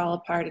 Tacos fall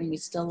apart and we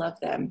still love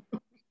them.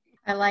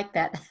 I like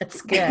that.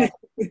 That's good.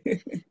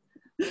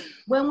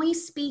 When we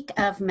speak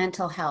of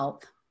mental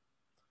health,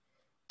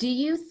 do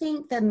you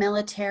think the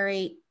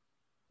military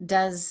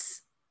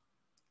does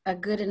a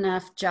good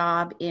enough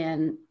job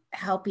in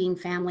helping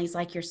families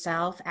like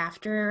yourself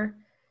after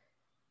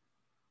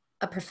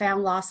a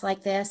profound loss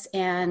like this?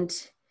 And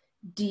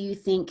do you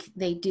think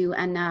they do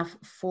enough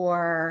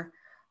for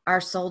our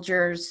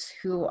soldiers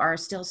who are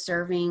still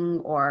serving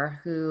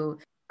or who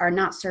are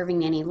not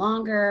serving any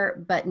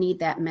longer, but need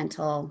that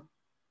mental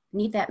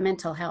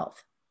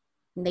health?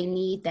 They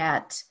need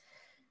that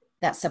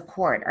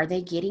support. Are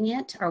they getting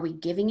it? Are we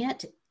giving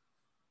it?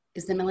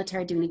 Is the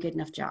military doing a good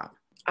enough job?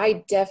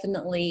 I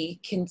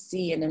definitely can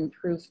see an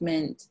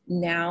improvement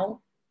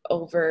now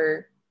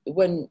over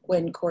when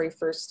Corey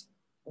first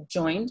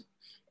joined.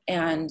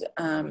 And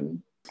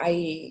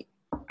I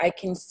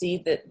can see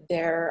that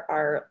there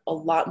are a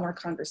lot more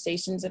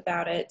conversations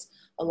about it,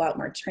 a lot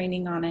more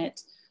training on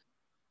it.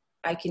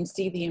 I can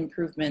see the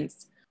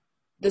improvements.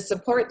 The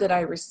support that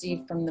I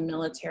received from the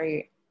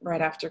military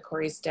right after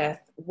Corey's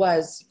death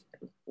was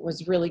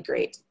really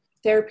great.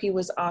 Therapy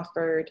was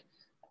offered,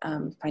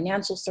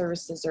 financial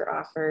services are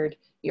offered.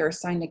 You're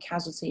assigned a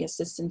casualty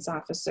assistance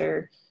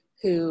officer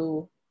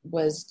who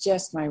was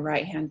just my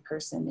right-hand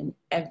person in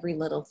every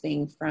little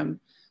thing, from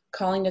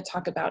calling to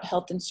talk about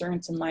health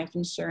insurance and life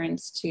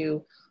insurance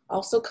to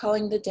also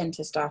calling the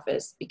dentist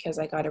office, because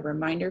I got a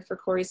reminder for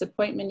Corey's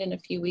appointment in a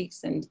few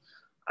weeks and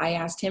I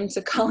asked him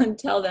to call and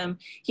tell them.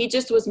 He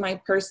just was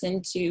my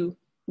person to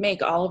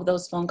make all of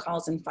those phone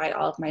calls and fight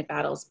all of my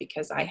battles,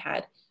 because I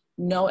had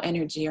no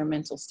energy or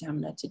mental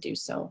stamina to do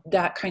so.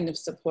 That kind of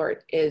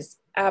support is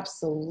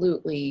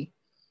absolutely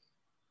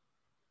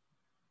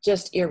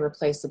just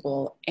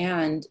irreplaceable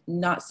and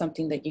not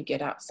something that you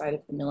get outside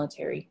of the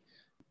military.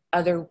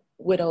 Other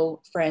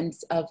widow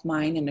friends of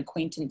mine and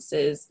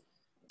acquaintances,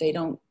 they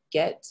don't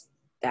get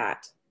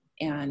that.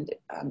 And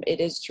it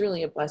is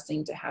truly a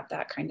blessing to have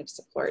that kind of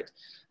support.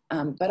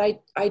 But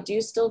I do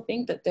still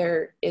think that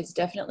there is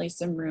definitely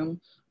some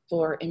room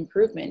for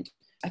improvement.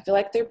 I feel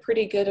like they're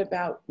pretty good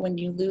about when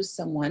you lose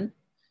someone,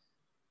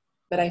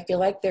 but I feel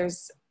like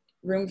there's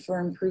room for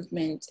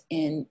improvement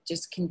in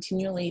just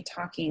continually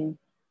talking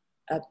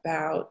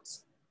about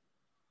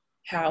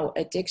how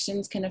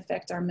addictions can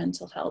affect our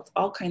mental health,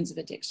 all kinds of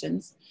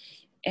addictions,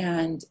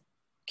 and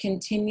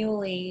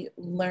continually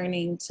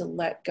learning to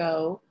let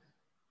go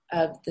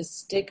of the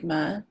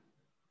stigma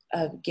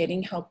of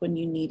getting help when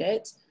you need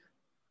it,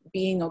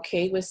 being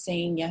okay with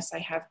saying, yes, I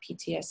have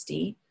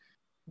PTSD,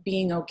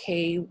 being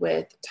okay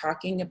with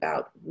talking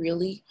about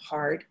really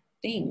hard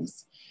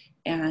things.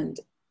 And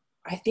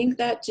I think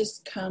that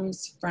just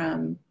comes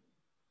from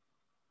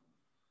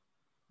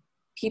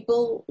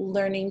people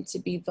learning to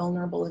be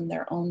vulnerable in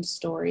their own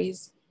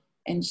stories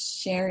and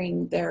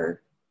sharing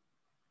their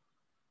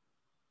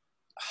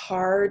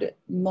hard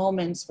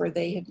moments where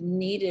they have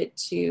needed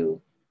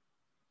to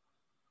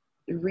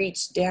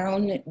reach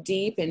down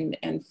deep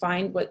and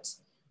find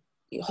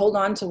hold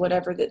on to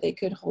whatever that they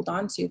could hold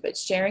on to. But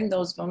sharing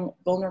those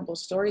vulnerable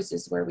stories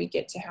is where we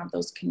get to have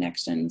those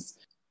connections.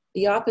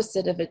 The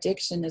opposite of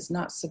addiction is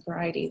not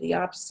sobriety. The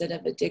opposite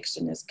of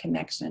addiction is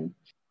connection.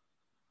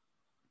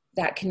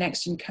 That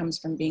connection comes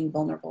from being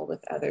vulnerable with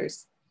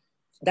others.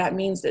 That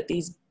means that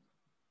these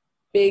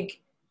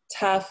big,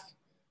 tough,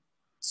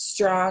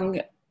 strong,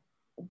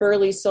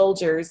 burly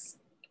soldiers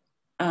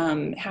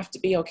have to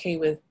be okay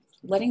with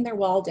letting their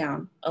wall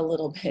down a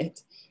little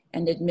bit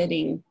and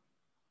admitting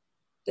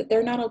that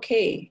they're not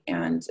okay.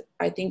 And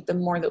I think the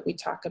more that we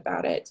talk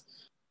about it,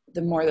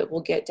 the more that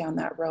we'll get down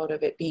that road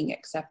of it being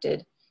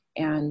accepted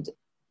and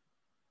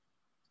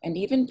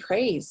even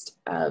praised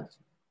of,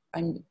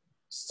 I'm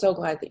so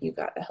glad that you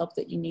got the help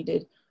that you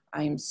needed.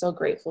 I am so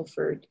grateful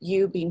for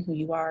you being who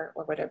you are,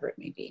 or whatever it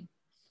may be.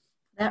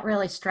 That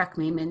really struck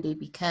me, Mindy,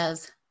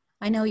 because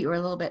I know you were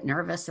a little bit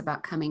nervous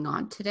about coming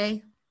on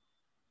today.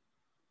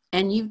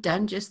 And you've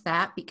done just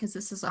that, because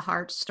this is a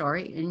hard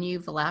story and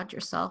you've allowed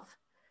yourself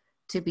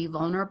to be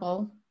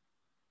vulnerable.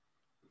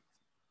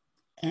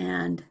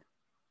 And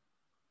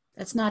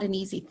that's not an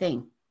easy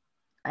thing.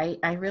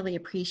 I really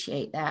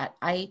appreciate that.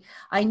 I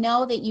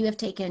know that you have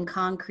taken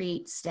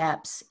concrete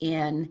steps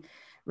in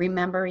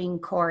remembering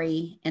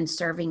Corey and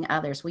serving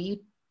others. Will you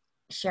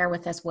share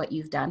with us what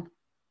you've done?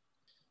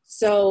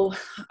 So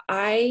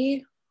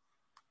I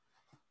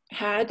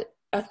had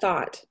a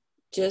thought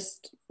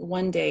just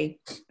one day.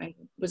 I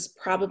was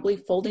probably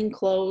folding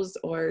clothes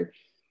or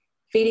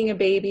feeding a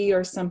baby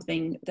or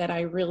something, that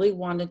I really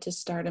wanted to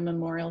start a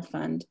memorial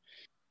fund.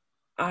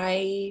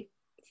 I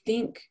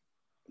think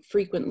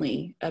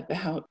frequently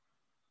about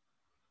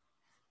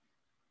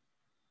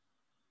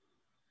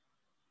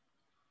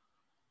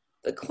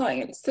the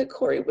clients that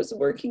Corey was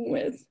working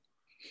with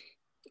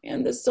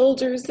and the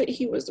soldiers that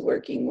he was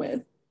working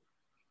with.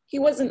 He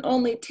wasn't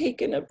only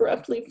taken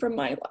abruptly from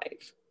my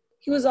life,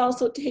 he was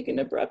also taken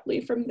abruptly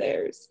from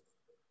theirs.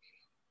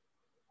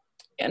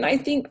 And I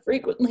think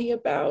frequently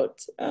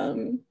about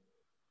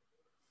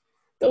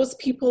those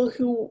people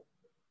who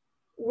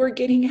were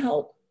getting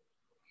help,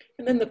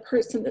 and then the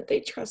person that they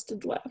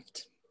trusted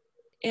left.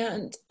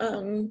 And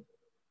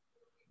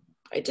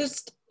I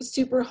just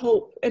super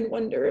hope and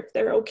wonder if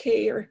they're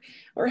okay,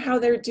 or how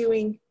they're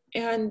doing.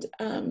 And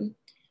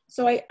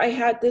so I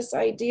had this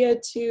idea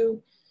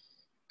to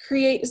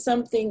create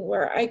something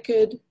where I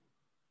could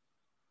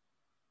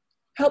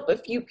help a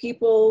few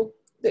people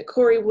that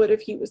Corey would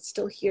if he was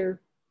still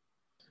here.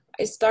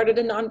 I started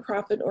a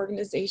nonprofit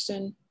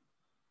organization.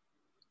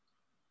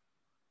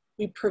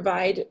 We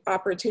provide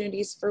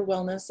opportunities for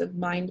wellness of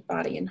mind,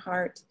 body, and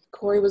heart.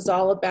 Corey was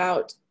all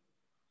about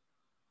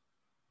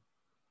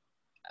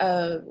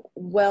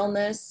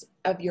wellness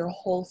of your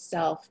whole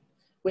self,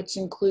 which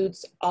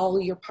includes all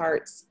your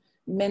parts,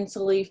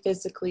 mentally,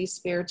 physically,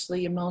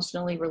 spiritually,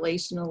 emotionally,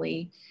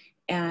 relationally,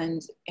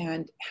 and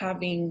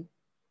having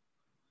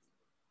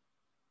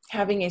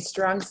a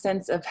strong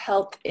sense of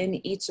health in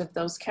each of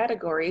those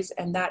categories.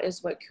 And that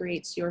is what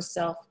creates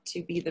yourself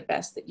to be the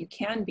best that you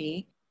can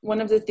be.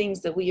 One of the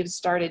things that we have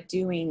started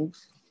doing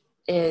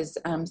is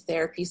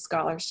therapy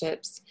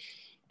scholarships.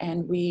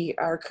 And we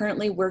are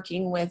currently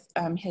working with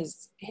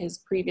his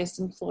previous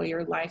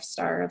employer,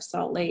 LifeStar of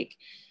Salt Lake.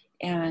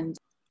 And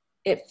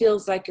it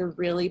feels like a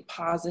really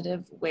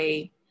positive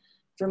way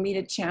for me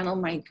to channel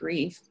my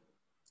grief.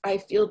 I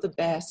feel the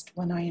best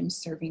when I am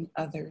serving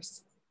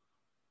others.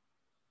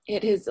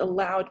 It has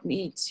allowed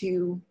me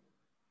to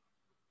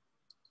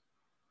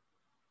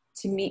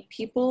meet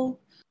people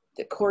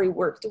that Corey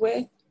worked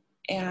with.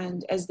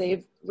 And as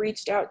they've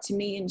reached out to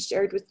me and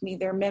shared with me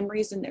their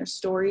memories and their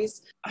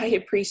stories, I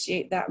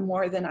appreciate that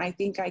more than I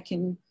think I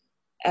can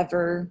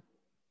ever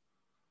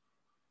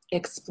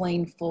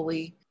explain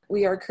fully.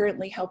 We are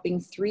currently helping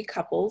 3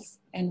 couples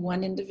and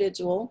 1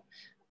 individual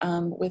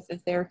with the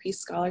therapy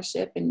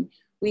scholarship. And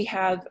we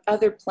have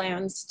other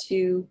plans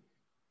to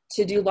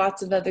do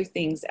lots of other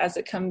things as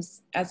it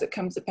comes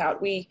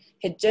about. We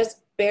had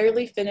just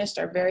barely finished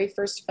our very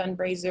first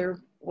fundraiser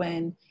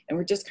and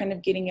we're just kind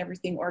of getting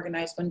everything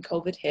organized when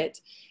COVID hit.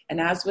 And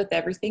as with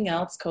everything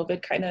else,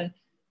 COVID kind of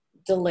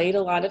delayed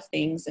a lot of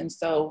things. And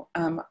so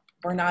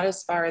we're not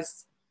as far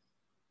as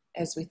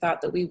we thought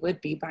that we would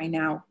be by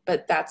now,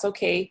 but that's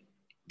okay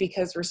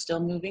because we're still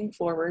moving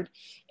forward.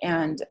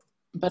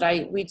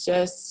 But we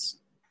just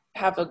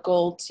have a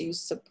goal to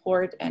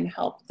support and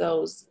help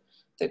those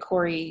that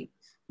Corey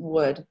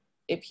would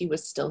if he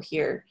was still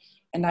here.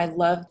 And I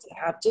love to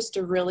have just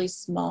a really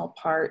small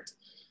part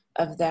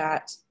of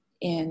that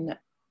in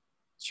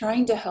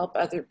trying to help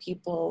other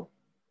people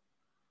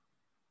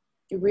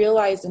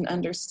realize and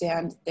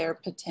understand their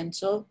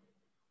potential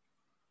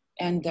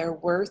and their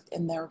worth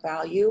and their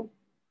value,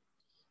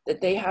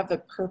 that they have a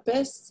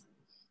purpose,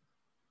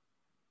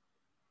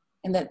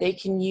 and that they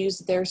can use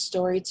their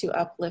story to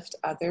uplift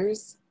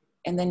others.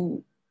 And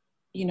then,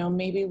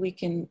 maybe we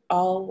can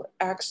all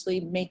actually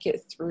make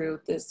it through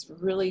this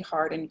really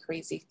hard and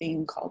crazy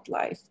thing called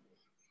life.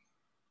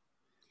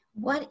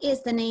 What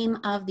is the name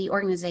of the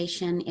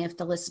organization if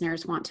the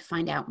listeners want to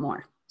find out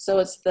more? So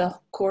it's the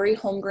Corey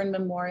Holmgren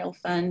Memorial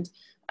Fund.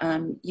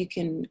 You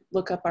can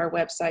look up our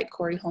website,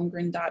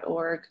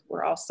 coreyholmgren.org.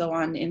 We're also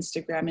on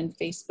Instagram and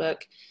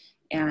Facebook.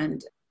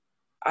 And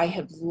I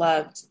have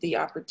loved the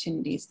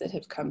opportunities that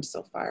have come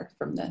so far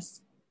from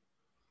this.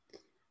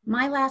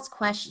 My last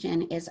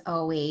question is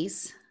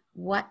always,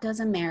 what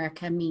does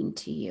America mean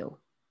to you?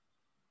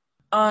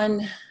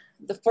 On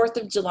the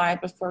 4th of July,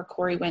 before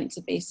Corey went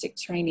to basic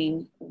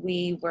training,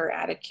 we were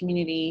at a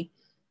community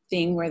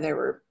thing where there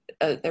were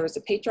there was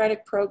a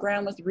patriotic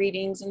program with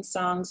readings and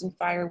songs and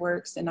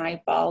fireworks, and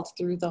I bawled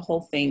through the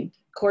whole thing.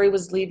 Corey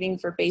was leaving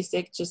for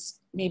basic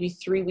just maybe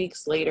 3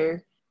 weeks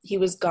later. He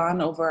was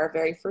gone over our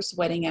very first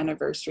wedding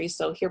anniversary.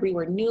 So here we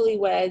were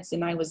newlyweds,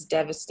 and I was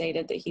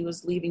devastated that he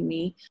was leaving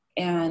me.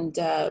 And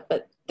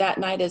but that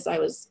night, as I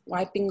was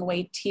wiping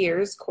away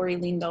tears, Corey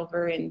leaned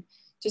over and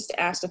just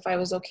asked if I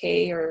was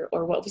okay or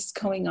what was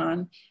going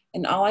on.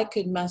 And all I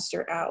could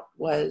muster out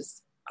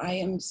was, "I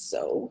am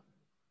so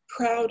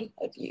proud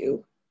of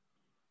you."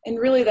 And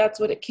really, that's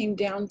what it came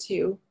down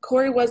to.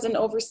 Corey wasn't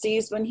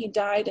overseas when he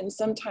died, and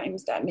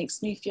sometimes that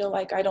makes me feel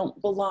like I don't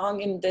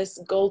belong in this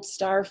Gold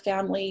Star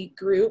family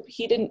group.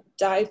 He didn't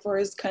die for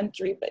his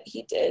country, but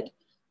he did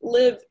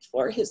live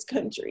for his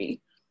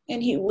country,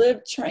 and he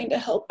lived trying to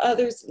help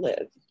others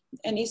live.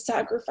 And he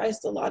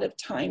sacrificed a lot of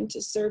time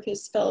to serve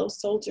his fellow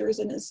soldiers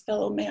and his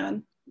fellow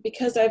man.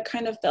 Because I've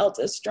kind of felt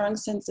a strong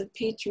sense of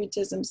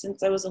patriotism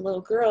since I was a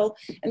little girl,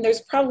 and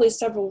there's probably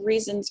several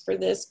reasons for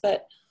this,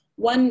 but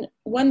one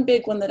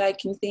big one that I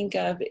can think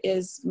of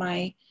is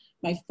my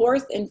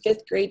 4th and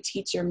 5th grade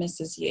teacher,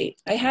 Mrs.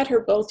 Yates. I had her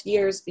both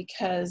years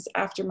because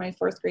after my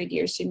 4th grade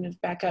year, she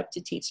moved back up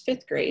to teach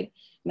 5th grade,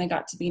 and I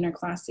got to be in her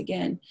class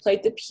again.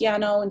 Played the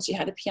piano, and she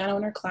had a piano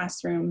in her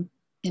classroom,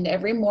 and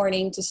every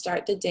morning to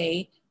start the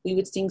day, we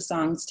would sing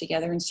songs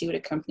together, and she would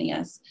accompany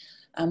us.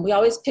 We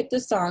always picked the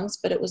songs,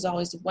 but it was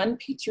always 1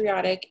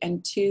 patriotic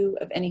and 2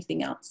 of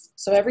anything else.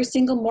 So every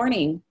single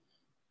morning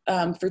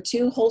for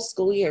 2 whole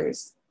school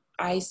years,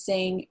 I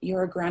sang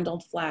 "You're a Grand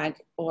Old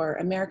Flag," or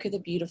 "America the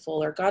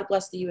Beautiful," or "God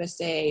Bless the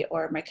USA,"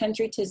 or "My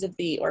Country 'Tis of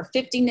Thee," or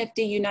 "50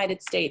 Nifty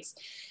United States."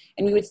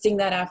 And we would sing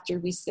that after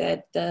we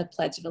said the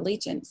Pledge of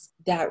Allegiance.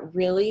 That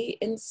really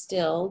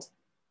instilled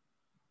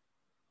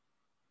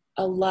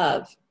a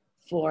love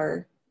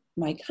for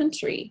my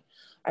country.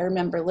 I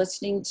remember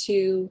listening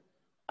to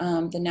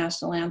the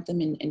national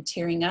anthem and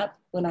tearing up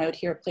when I would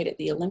hear it played at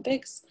the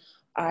Olympics.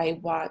 I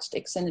watched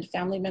extended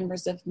family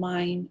members of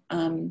mine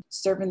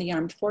serve in the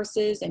armed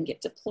forces and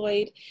get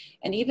deployed.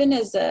 And even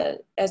as a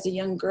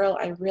young girl,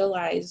 I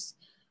realized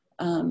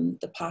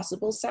the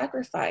possible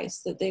sacrifice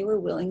that they were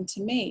willing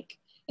to make,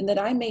 and that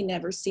I may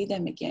never see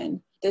them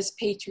again. This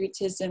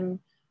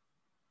patriotism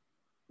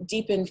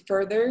deepened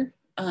further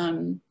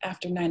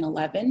after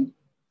 9/11.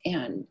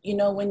 And, you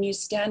know, when you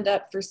stand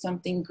up for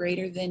something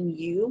greater than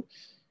you,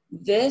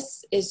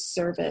 this is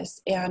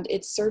service, and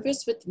it's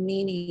service with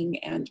meaning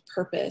and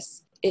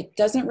purpose. It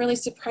doesn't really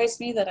surprise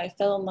me that I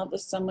fell in love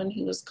with someone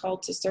who was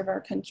called to serve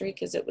our country,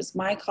 because it was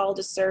my call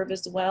to serve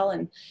as well,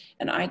 and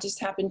I just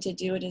happened to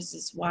do it as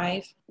his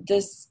wife.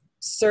 This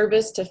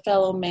service to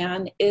fellow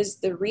man is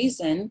the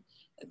reason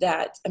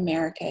that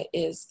America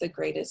is the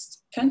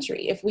greatest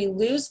country. If we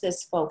lose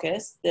this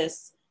focus,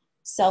 this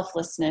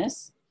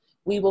selflessness,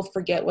 we will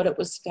forget what it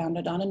was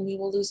founded on, and we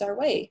will lose our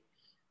way.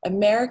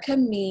 America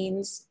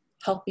means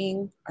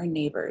helping our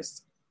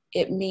neighbors.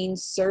 It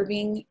means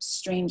serving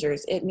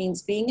strangers. It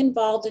means being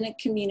involved in a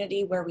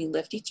community where we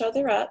lift each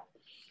other up.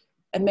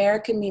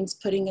 America means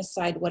putting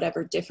aside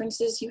whatever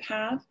differences you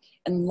have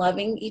and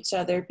loving each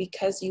other,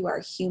 because you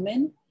are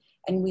human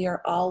and we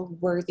are all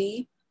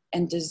worthy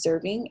and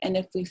deserving. And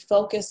if we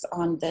focus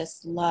on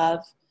this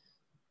love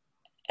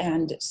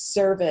and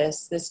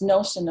service, this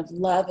notion of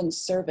love and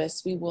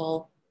service, we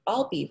will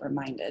all be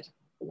reminded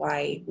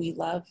why we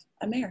love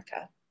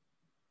America.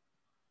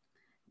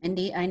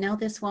 Mindy, I know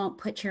this won't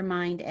put your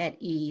mind at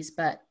ease,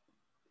 but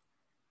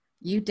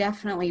you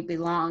definitely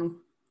belong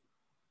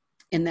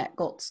in that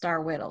Gold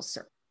Star Widows.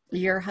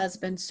 Your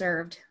husband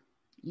served,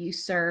 you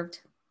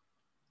served.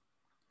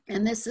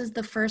 And this is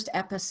the first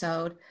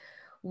episode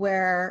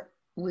where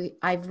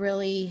I've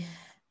really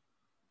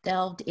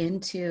delved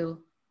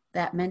into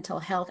that mental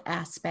health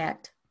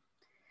aspect,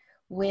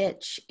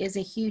 which is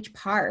a huge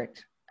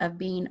part of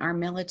being our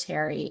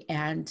military,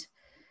 and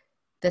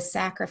the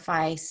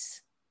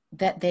sacrifice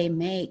that they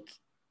make,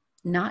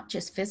 not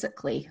just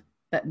physically,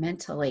 but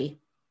mentally,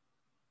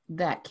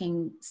 that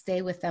can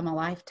stay with them a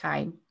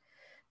lifetime,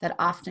 that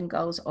often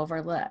goes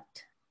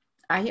overlooked.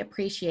 I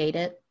appreciate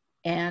it,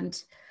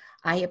 and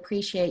I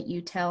appreciate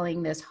you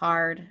telling this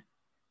hard,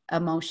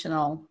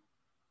 emotional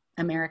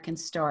American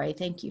story.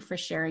 Thank you for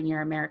sharing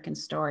your American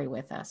story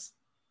with us.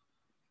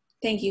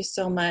 Thank you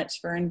so much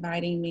for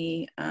inviting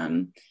me.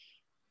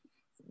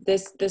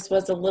 This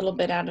was a little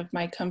bit out of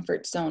my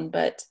comfort zone,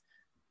 but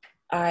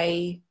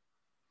I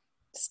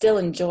still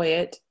enjoy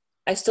it.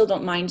 I still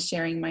don't mind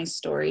sharing my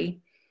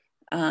story.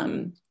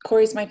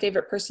 Corey's my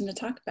favorite person to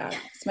talk about.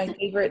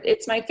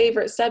 It's my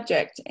favorite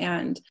subject,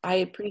 and I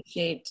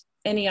appreciate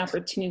any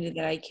opportunity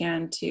that I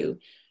can to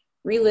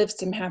relive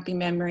some happy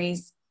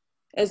memories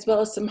as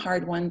well as some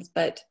hard ones,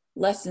 but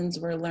lessons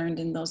were learned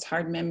in those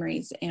hard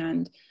memories,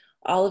 and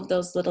all of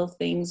those little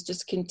things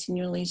just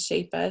continually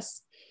shape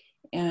us,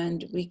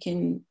 and we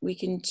can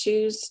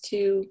choose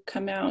to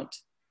come out,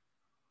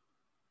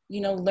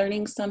 you know,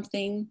 learning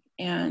something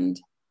and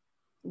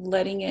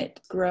letting it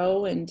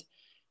grow and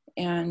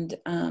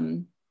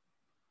kind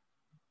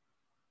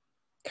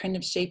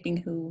of shaping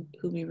who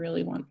we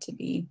really want to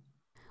be.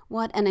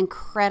 What an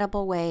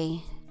incredible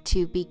way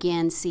to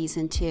begin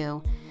season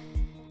 2.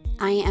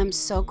 I am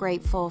so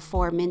grateful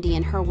for Mindy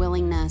and her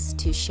willingness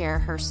to share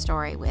her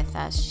story with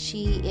us.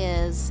 She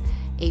is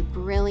a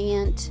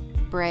brilliant,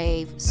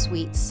 brave,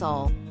 sweet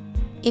soul.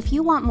 If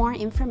you want more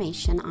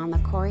information on the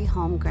Corey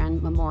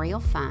Holmgren Memorial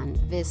Fund,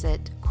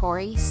 visit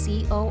Corey,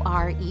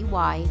 Corey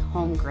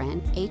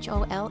Holmgren,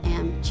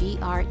 HOLMGREN.org.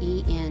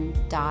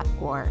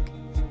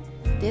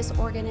 This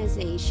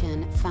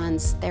organization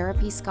funds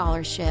therapy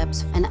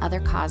scholarships and other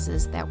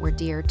causes that were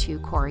dear to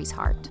Corey's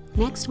heart.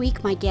 Next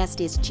week, my guest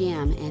is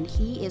Jim, and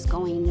he is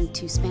going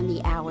to spend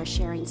the hour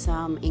sharing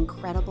some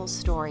incredible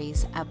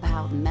stories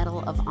about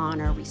Medal of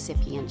Honor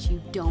recipients.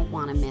 You don't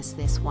want to miss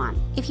this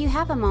one. If you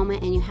have a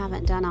moment and you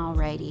haven't done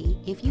already,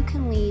 if you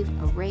can leave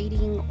a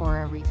rating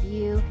or a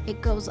review,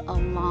 it goes a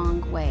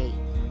long way.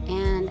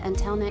 And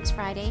until next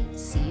Friday,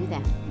 see you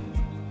then.